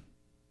mate.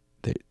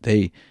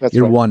 You're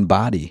right. One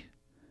body.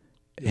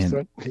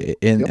 And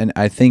and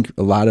I think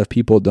a lot of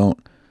people don't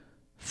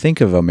think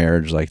of a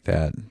marriage like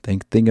that.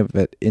 Think of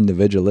it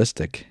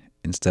individualistic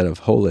instead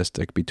of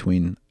holistic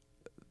between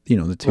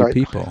the two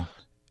people.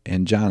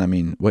 And John, I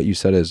mean, what you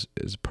said is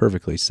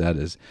perfectly said.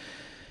 Is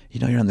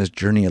you're on this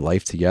journey of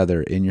life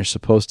together, and you're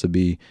supposed to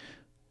be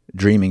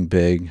dreaming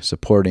big,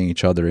 supporting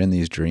each other in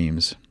these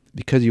dreams,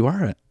 because you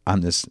are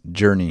on this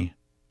journey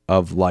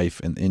of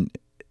life, and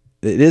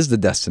it is the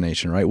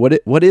destination, right?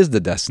 What is the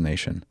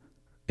destination?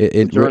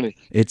 The journey.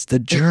 It's the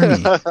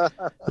journey.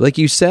 Like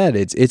you said,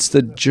 it's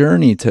the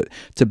journey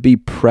to be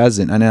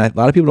present. And a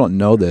lot of people don't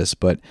know this,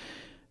 but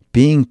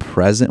being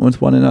present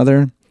with one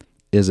another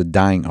is a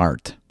dying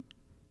art.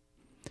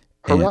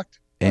 Correct.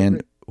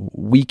 And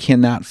we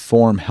cannot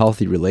form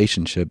healthy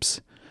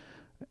relationships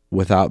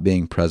without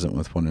being present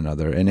with one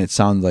another. And it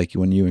sounds like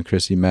when you and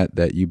Chrissy met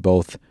that you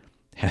both,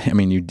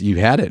 you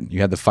had it. You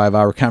had the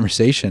 5-hour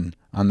conversation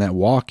on that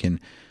walk, and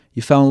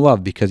you fell in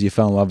love because you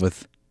fell in love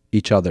with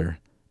each other.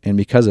 And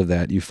because of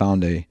that, you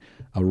found a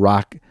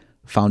rock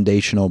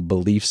foundational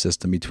belief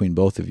system between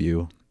both of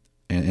you.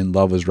 And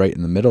love was right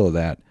in the middle of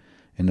that,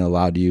 and it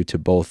allowed you to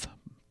both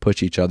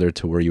push each other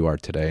to where you are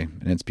today.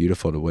 And it's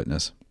beautiful to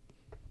witness.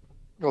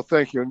 Well,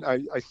 thank you. And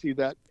I see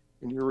that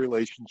in your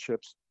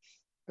relationships,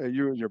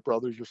 you and your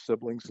brothers, your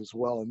siblings as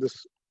well. And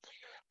this,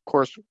 of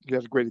course, you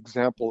have a great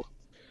example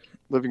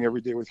living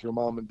every day with your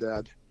mom and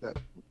dad that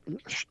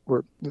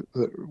were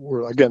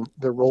again,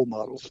 they're role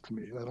models to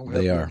me.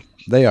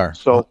 They are.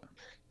 So,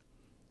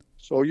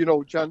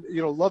 John,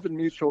 love and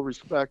mutual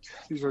respect,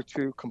 these are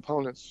two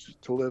components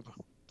to live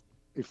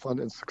a fun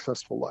and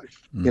successful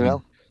life. Mm-hmm. You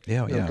know,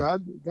 Yeah, you know, yeah.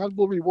 God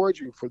will reward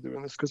you for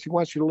doing this because He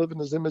wants you to live in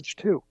His image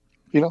too.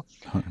 You know,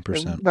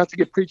 100%. and not to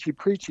get preachy,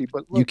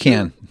 but look, You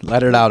can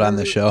let it out on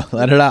the show.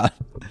 Let it out.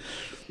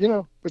 You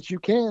know, but you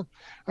can.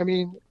 I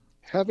mean,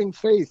 having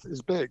faith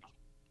is big.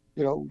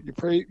 You know, you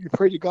pray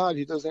to God,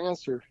 He does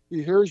answer.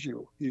 He hears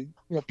you. You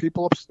know,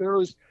 people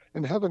upstairs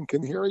in heaven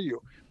can hear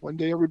you. One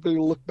day, everybody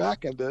will look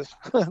back at this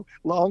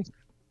long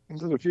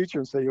into the future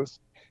and say it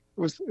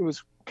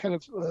was kind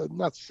of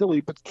not silly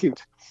but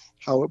cute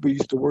how we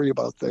used to worry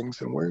about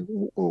things and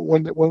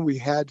when we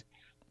had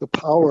the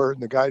power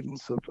and the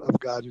guidance of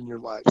God in your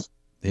lives.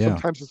 Yeah.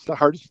 Sometimes it's the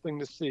hardest thing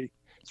to see.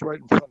 It's right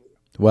in front of you.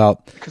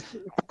 Well,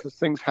 because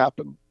things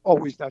happen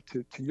always not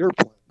to your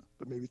plan,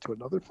 but maybe to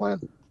another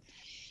plan.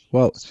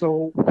 Well,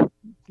 so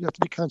you have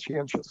to be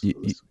conscientious.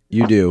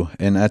 You do,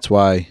 and that's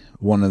why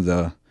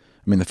the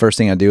first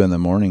thing I do in the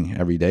morning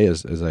every day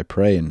is I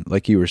pray, and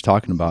like you were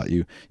talking about,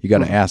 you got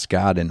to ask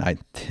God, and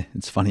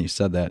it's funny you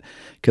said that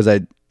because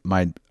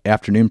my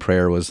afternoon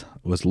prayer was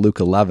Luke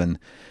 11,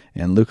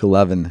 and Luke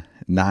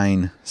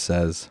 11:9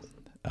 says,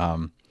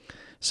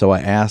 so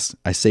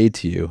I say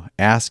to you,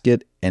 ask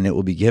it and it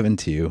will be given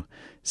to you,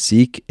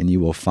 seek and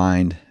you will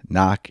find,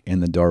 knock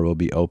and the door will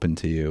be open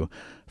to you.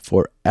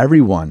 For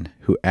everyone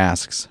who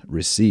asks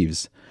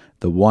receives,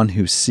 the one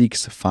who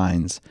seeks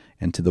finds,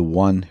 and to the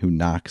one who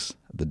knocks,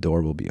 the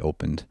door will be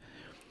opened.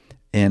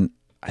 And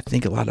I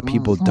think a lot of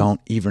people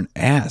don't even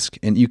ask.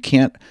 And you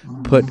can't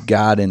put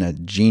God in a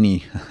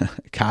genie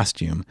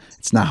costume.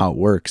 It's not how it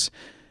works.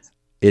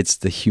 It's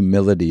the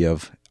humility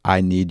of,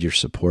 I need your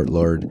support,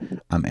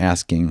 Lord. I'm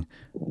asking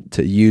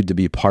to you to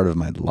be part of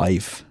my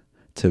life,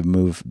 to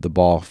move the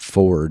ball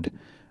forward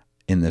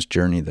in this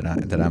journey that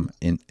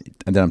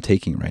I'm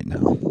taking right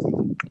now.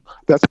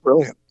 That's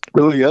brilliant. It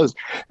really is.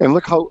 And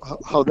look how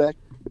that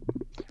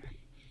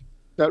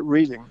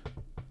reading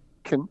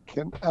can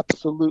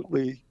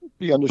absolutely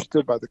be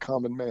understood by the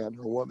common man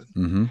or woman.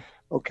 Mm-hmm.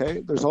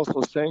 Okay. There's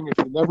also a saying,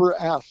 if you never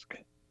ask,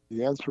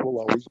 the answer will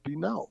always be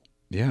no.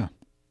 Yeah.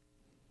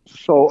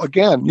 So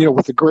again,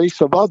 with the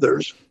grace of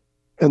others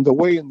and the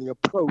way and the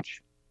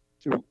approach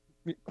to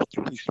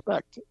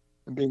respect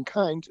and being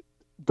kind,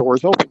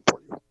 doors open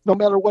for you, no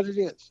matter what it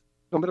is,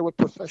 no matter what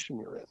profession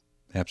you're in.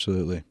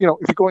 Absolutely. If you're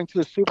going to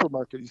the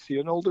supermarket, you see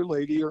an older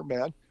lady or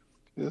man,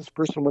 this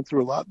person went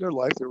through a lot in their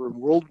life. They were in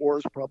world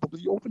wars, probably.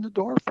 You open the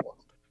door for them.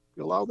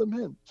 You allow them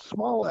in.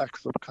 Small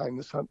acts of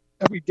kindness on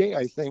every day,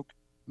 I think,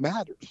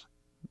 matters.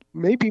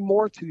 Maybe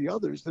more to the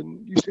others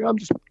than you say, I'm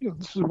just,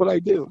 this is what I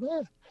do.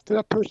 To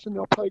that person,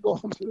 they'll probably go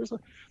home and say, there's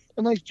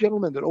a nice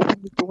gentleman that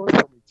opened the door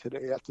for me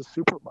today at the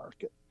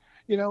supermarket.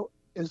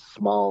 As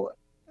small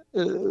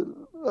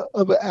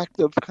of an act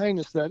of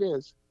kindness that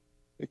is,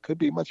 it could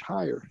be much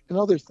higher in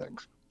other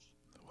things.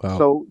 Wow.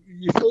 So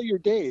you fill your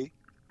day,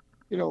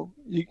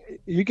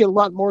 you get a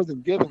lot more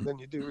than giving than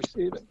you do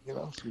receiving,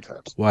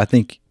 sometimes. Well, I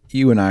think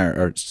you and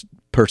our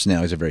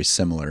personalities are very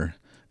similar.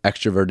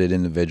 Extroverted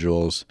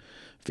individuals,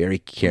 very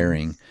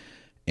caring.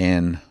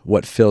 And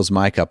what fills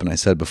my cup, and I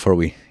said before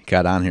we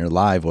got on here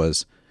live,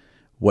 was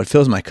what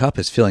fills my cup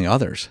is filling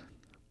others.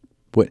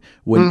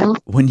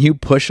 When you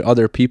push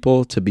other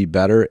people to be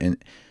better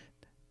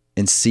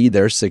and see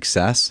their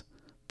success,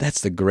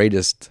 that's the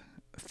greatest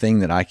thing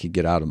that I could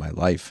get out of my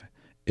life,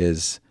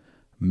 is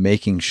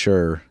making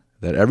sure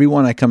that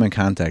everyone I come in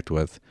contact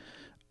with,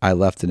 I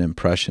left an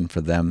impression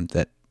for them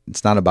that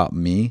it's not about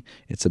me.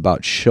 It's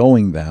about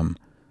showing them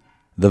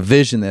the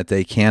vision that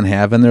they can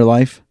have in their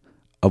life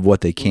of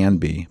what they can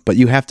be. But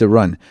you have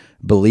to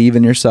believe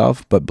in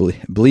yourself, but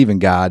believe in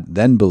God,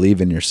 then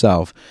believe in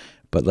yourself.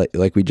 But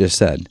like we just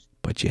said,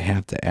 but you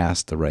have to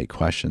ask the right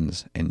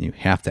questions, and you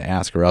have to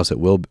ask, or else it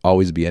will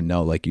always be a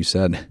no, like you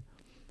said.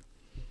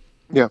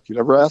 Yeah, if you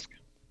never ask,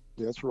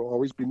 the answer will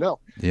always be no.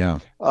 Yeah.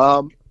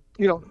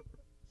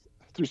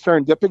 Through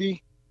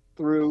serendipity,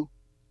 through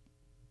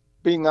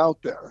being out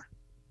there,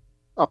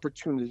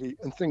 opportunity,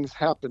 and things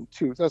happen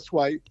too. That's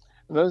why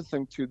another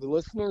thing to the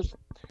listeners,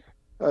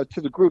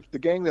 to the group, the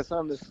gang that's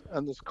on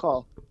this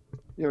call,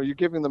 you're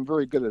giving them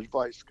very good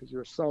advice because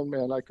you're a sound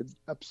man. I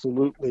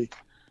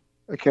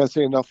can't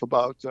say enough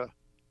about,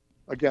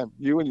 again,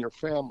 you and your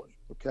family.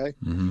 Okay.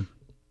 Mm-hmm.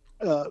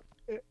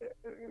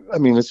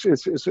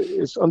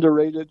 It's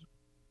underrated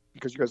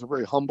because you guys are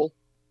very humble.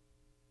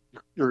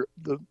 You're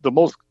the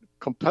most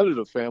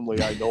competitive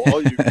family I know.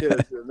 All you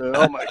kids, and then,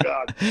 oh my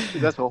God,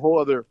 that's a whole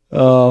other.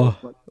 Oh,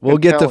 we'll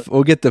get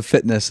the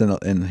fitness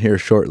in here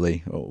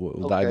shortly.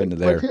 We'll dive into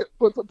there.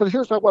 But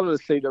here's what I wanted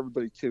to say to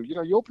everybody too.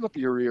 You open up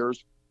your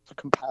ears to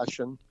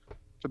compassion,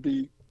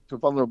 to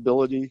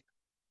vulnerability,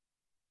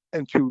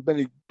 and to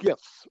many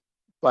gifts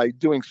by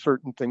doing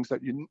certain things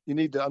that you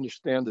need to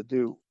understand to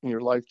do in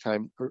your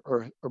lifetime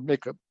or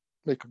make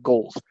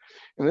goals.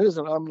 And it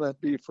isn't, I'm going to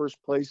be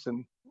first place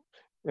in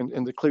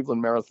the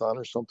Cleveland Marathon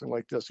or something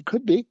like this. It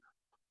could be.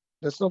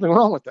 There's nothing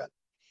wrong with that.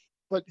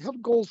 But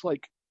have goals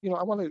like,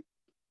 I want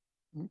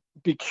to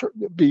be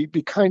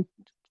kind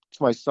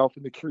to myself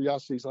and the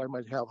curiosities I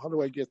might have. How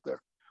do I get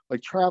there?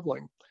 Like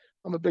traveling.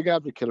 I'm a big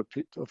advocate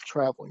of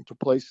traveling to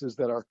places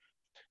that are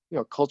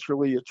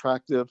culturally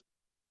attractive.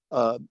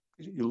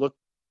 You look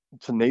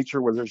to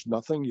nature where there's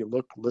nothing.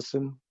 You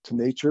listen to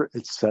nature.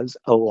 It says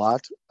a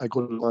lot. I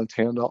go to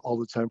Montana all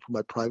the time for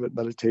my private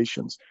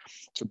meditations,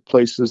 to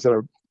places that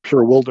are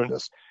pure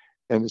wilderness,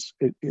 and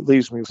it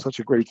leaves me with such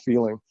a great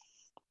feeling.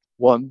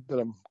 One, that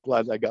I'm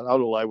glad I got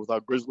out alive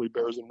without grizzly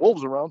bears and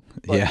wolves around.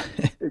 But Yeah.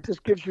 it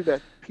just gives you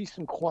that peace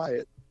and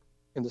quiet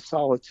and the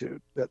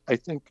solitude that I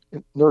think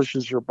it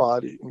nourishes your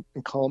body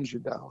and calms you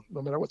down,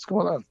 no matter what's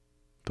going on.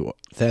 Go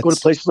to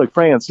places like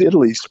France,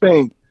 Italy,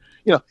 Spain,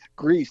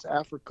 Greece,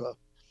 Africa,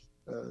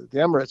 the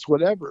Emirates,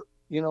 whatever,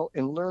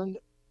 and learn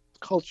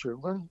culture,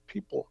 learn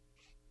people,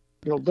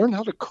 learn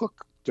how to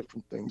cook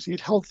different things, eat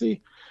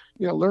healthy,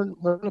 learn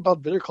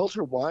about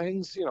viticulture,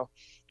 wines,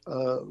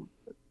 and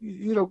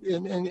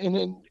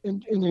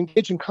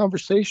engage in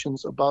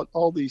conversations about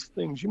all these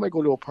things. You might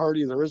go to a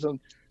party, there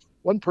isn't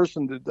one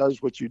person that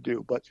does what you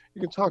do, but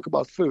you can talk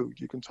about food,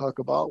 you can talk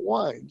about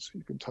wines,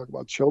 you can talk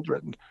about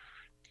children,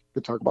 you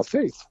can talk about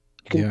faith.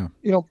 You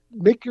can,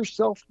 make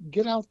yourself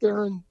get out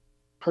there and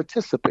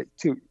participate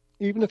too.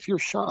 Even if you're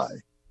shy,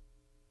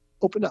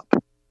 open up,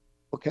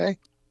 okay?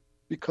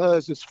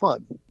 Because it's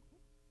fun.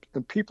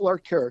 And people are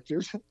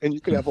characters, and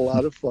you can have a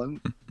lot of fun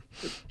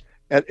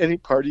at any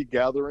party,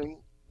 gathering,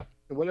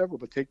 and whatever.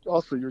 But take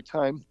also your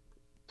time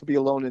to be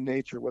alone in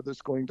nature, whether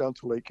it's going down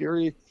to Lake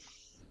Erie,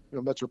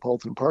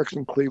 Metropolitan Parks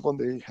in Cleveland.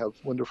 They have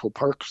wonderful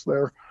parks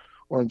there,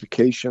 or on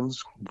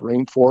vacations,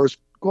 rainforest.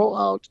 Go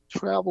out,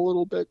 travel a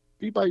little bit,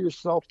 be by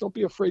yourself. Don't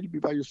be afraid to be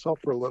by yourself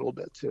for a little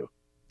bit too.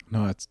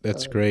 No,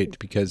 that's great,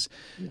 because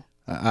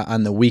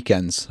on the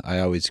weekends I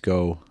always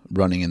go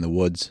running in the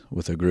woods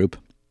with a group,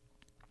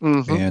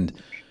 and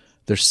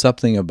there's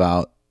something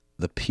about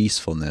the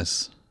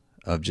peacefulness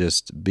of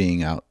just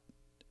being out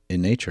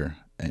in nature.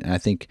 And I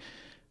think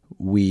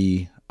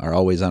we are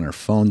always on our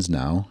phones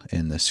now,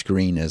 and the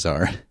screen is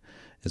our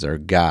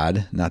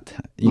God. Not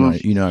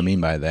you know what I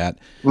mean by that.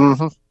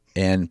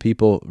 And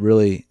people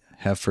really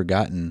have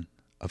forgotten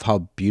of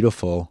how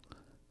beautiful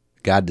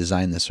God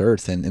designed this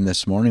earth. And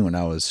this morning when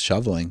I was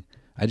shoveling,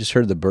 I just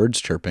heard the birds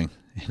chirping,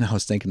 and I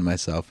was thinking to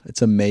myself,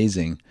 it's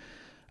amazing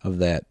of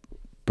that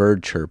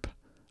bird chirp,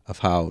 of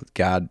how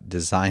God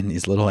designed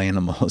these little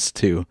animals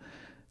to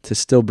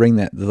still bring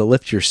that, to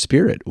lift your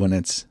spirit when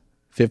it's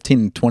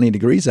 15, 20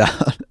 degrees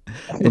out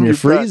and you're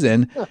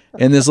freezing,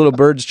 and this little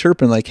bird's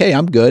chirping like, hey,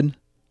 I'm good.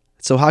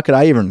 So how could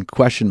I even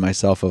question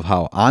myself of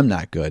how I'm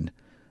not good?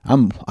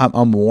 I'm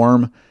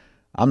warm.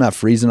 I'm not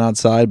freezing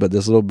outside, but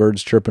this little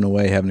bird's chirping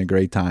away, having a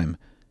great time.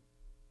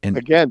 And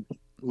again,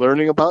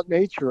 learning about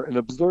nature and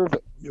observing.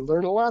 You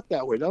learn a lot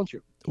that way, don't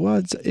you?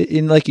 Well,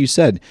 like you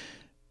said,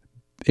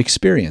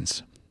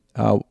 experience.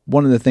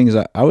 One of the things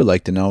I would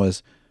like to know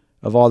is,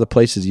 of all the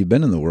places you've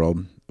been in the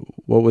world,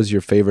 what was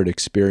your favorite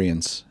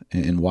experience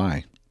and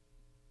why?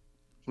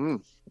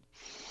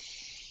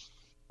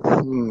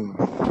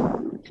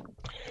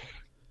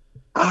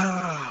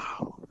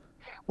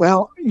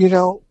 Well,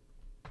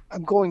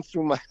 I'm going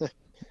through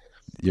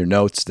your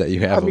notes that you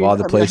have of all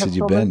the places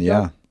you've been.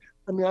 Yeah.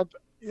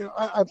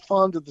 I'm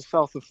fond of the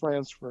south of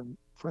France, for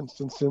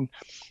instance, and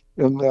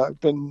I've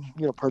been,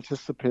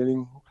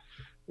 participating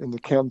in the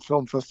Cannes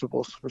Film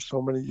Festivals for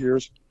so many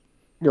years,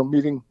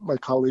 meeting my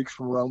colleagues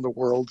from around the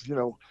world,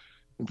 in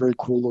very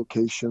cool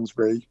locations,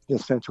 very,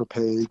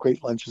 Saint-Tropez,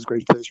 great lunches,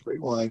 great fish,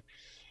 great wine.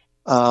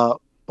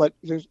 But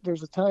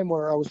there's a time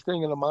where I was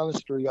staying in a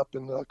monastery up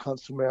in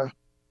Consumer,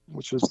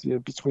 which is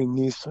between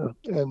Nice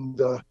and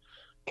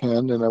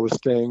Cannes, and I was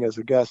staying as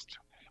a guest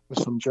with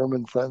some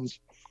German friends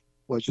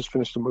who I just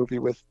finished a movie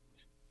with.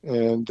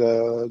 And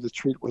the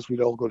treat was we'd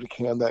all go to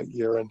Cannes that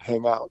year and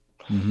hang out.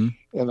 And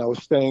I was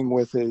staying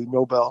with I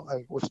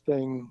was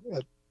staying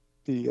at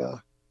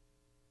the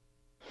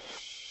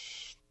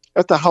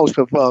house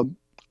of a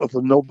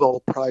Nobel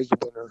Prize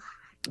winner.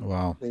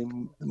 Wow.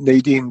 Named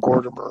Nadine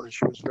Gordimer.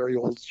 She was very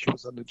old. She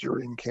was on the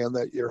jury in Cannes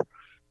that year.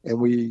 And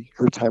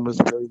her time was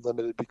very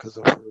limited because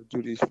of her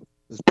duties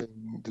as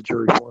being the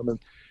jury foreman,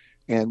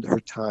 and her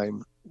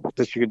time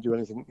that she could do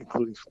anything,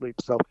 including sleep.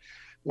 So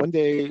one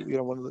day,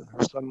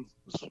 her son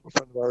was a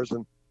friend of ours,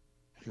 and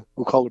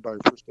we'll call her by her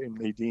first name,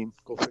 Nadine.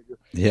 Go figure.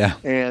 Yeah.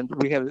 And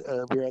we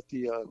were at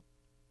the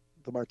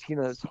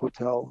Martinez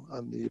Hotel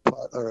on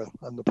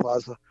the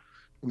plaza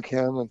in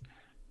Cannes,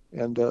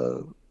 and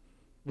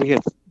we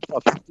had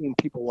about 15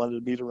 people wanted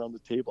to meet around the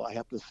table. I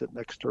happened to sit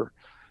next to her.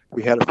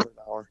 We had it for an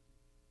hour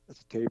at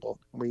the table.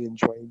 We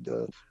enjoyed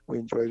a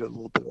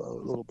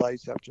little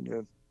bites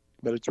afternoon,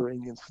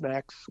 Mediterranean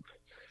snacks,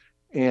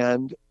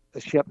 and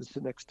she happened to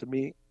sit next to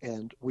me,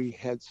 and we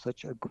had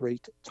such a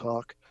great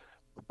talk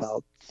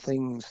about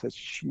things that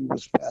she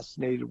was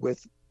fascinated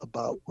with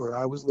about where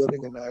I was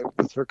living, and I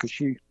with her, because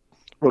she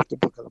wrote the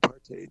book on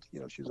apartheid.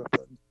 She's a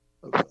friend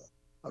of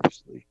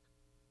obviously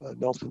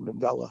Nelson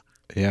Mandela.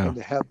 Yeah. And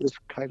to have this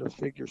kind of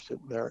figure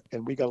sitting there,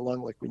 and we got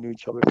along like we knew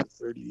each other for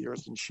 30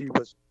 years, and she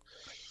was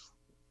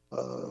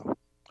probably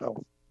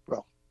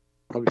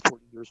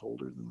 40 years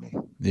older than me.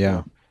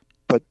 Yeah.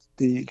 But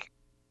the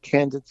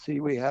candidacy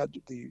we had,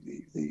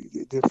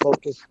 the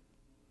focus,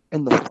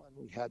 and the fun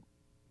we had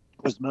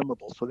was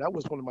memorable. So that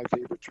was one of my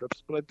favorite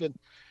trips. But I've been,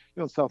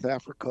 in South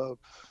Africa,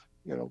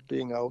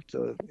 being out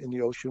in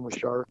the ocean with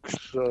sharks.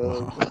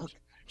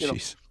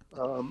 Jeez.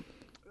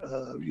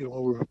 We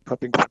were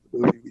prepping for the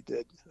movie we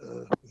did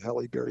with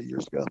Halle Berry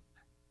years ago.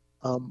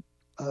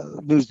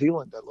 New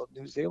Zealand, I love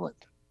New Zealand.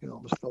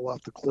 Almost fell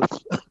off the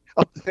cliffs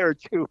up there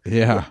too.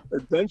 Yeah.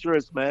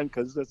 Adventurous, man,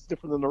 because that's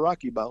different than the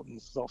Rocky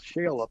Mountains. It's all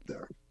shale up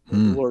there. The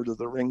Lord of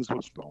the Rings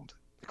was filmed.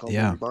 They call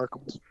them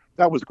Remarkables.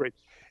 That was great.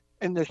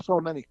 And there's so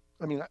many.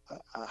 I mean,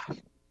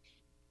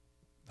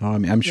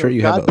 I'm sure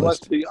you have a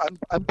list.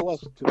 I'm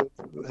blessed to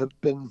have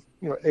been,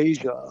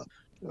 Asia,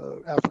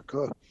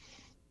 Africa,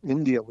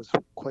 India was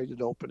quite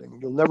an opening.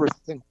 You'll never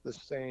think the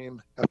same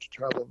after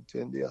traveling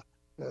to India,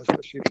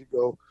 especially if you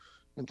go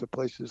into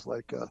places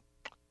like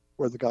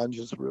where the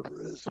Ganges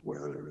River is,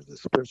 where the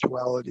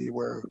spirituality,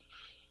 where,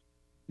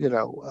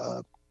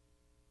 there's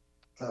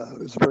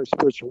very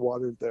spiritual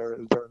water there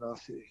in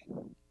Varanasi.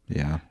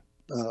 Yeah.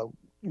 The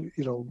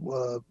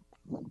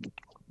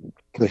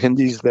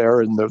Hindis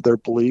there and their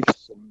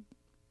beliefs and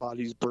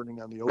bodies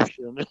burning on the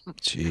ocean.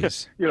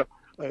 Jeez.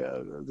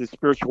 The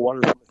spiritual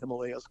water from the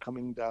Himalayas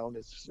coming down.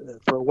 It's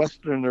for a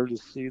Westerner to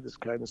see this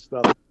kind of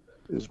stuff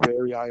is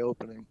very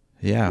eye-opening.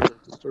 Yeah. Very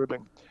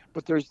disturbing.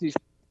 But there's these,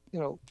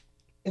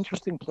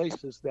 interesting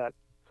places that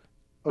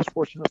I was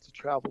fortunate enough to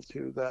travel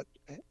to that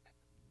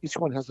each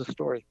one has a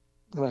story,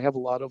 and I have a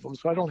lot of them.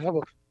 So I don't have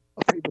a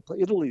favorite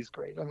place. Italy's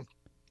great. I mean,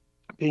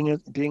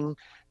 being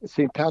at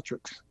St.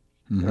 Patrick's.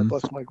 Mm-hmm. I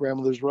blessed my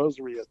grandmother's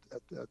rosary at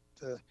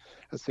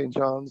St.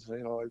 John's.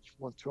 I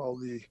went to all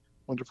the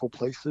wonderful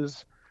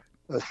places.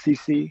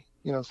 Assisi,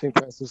 St.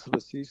 Francis of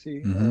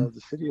Assisi,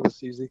 the city of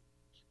Assisi.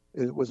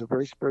 It was a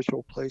very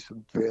spiritual place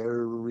and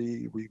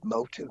very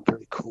remote and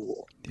very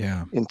cool.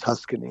 Yeah. In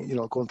Tuscany,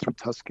 going through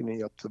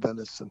Tuscany up to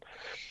Venice. And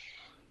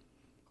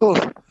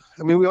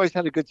we always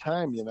had a good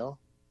time,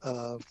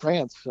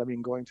 France,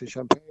 going to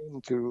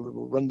Champagne to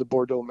run the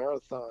Bordeaux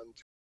Marathon.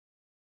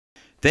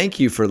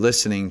 Thank you for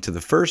listening to the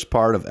first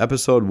part of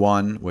episode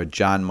 1 with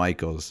John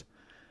Michaels.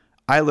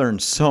 I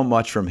learned so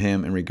much from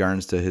him in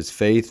regards to his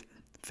faith,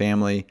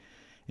 family,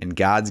 and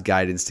God's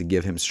guidance to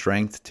give him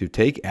strength to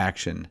take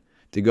action,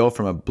 to go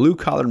from a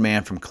blue-collar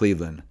man from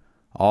Cleveland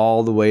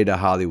all the way to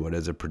Hollywood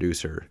as a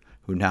producer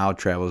who now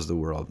travels the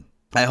world.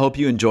 I hope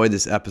you enjoyed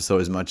this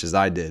episode as much as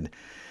I did,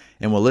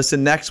 and we'll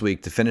listen next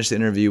week to finish the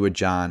interview with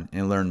John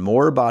and learn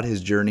more about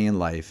his journey in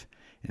life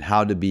and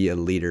how to be a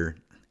leader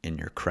in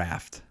your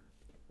craft.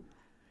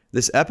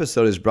 This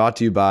episode is brought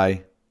to you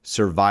by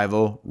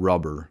Survival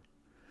Rubber.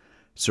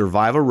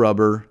 Survival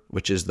Rubber,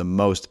 which is the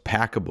most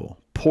packable,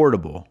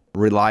 portable,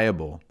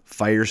 reliable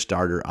fire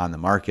starter on the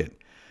market.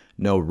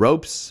 No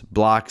ropes,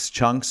 blocks,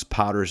 chunks,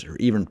 powders, or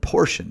even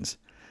portions.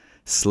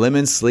 Slim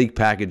and sleek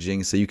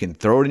packaging so you can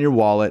throw it in your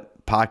wallet,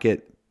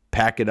 pocket,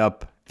 pack it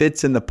up,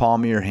 fits in the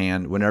palm of your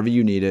hand whenever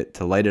you need it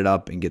to light it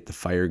up and get the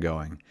fire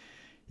going.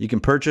 You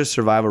can purchase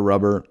Survival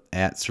Rubber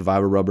at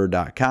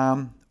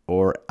survivalrubber.com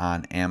or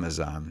on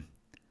Amazon.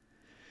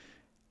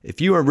 If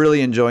you are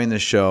really enjoying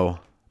this show,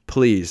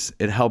 please,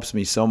 it helps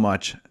me so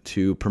much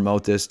to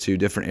promote this to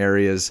different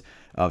areas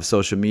of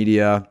social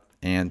media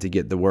and to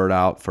get the word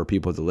out for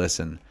people to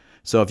listen.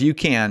 So if you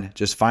can,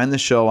 just find the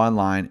show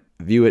online,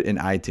 view it in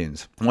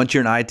iTunes. Once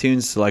you're in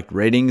iTunes, select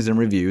ratings and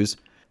reviews.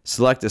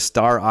 Select a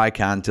star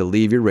icon to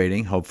leave your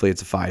rating. Hopefully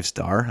it's a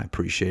 5-star. I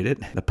appreciate it.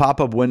 The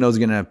pop-up window is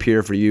going to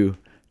appear for you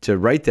to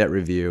write that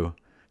review.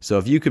 So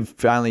if you could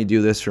finally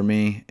do this for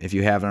me, if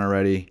you haven't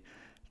already,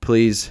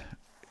 please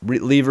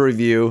leave a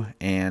review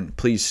and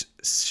please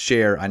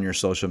share on your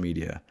social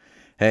media.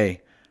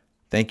 Hey,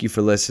 thank you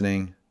for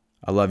listening.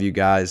 I love you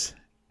guys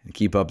and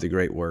keep up the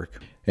great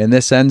work. And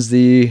this ends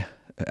the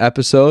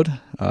episode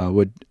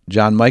with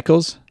John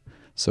Michaels.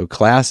 So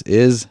class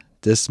is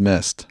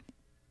dismissed.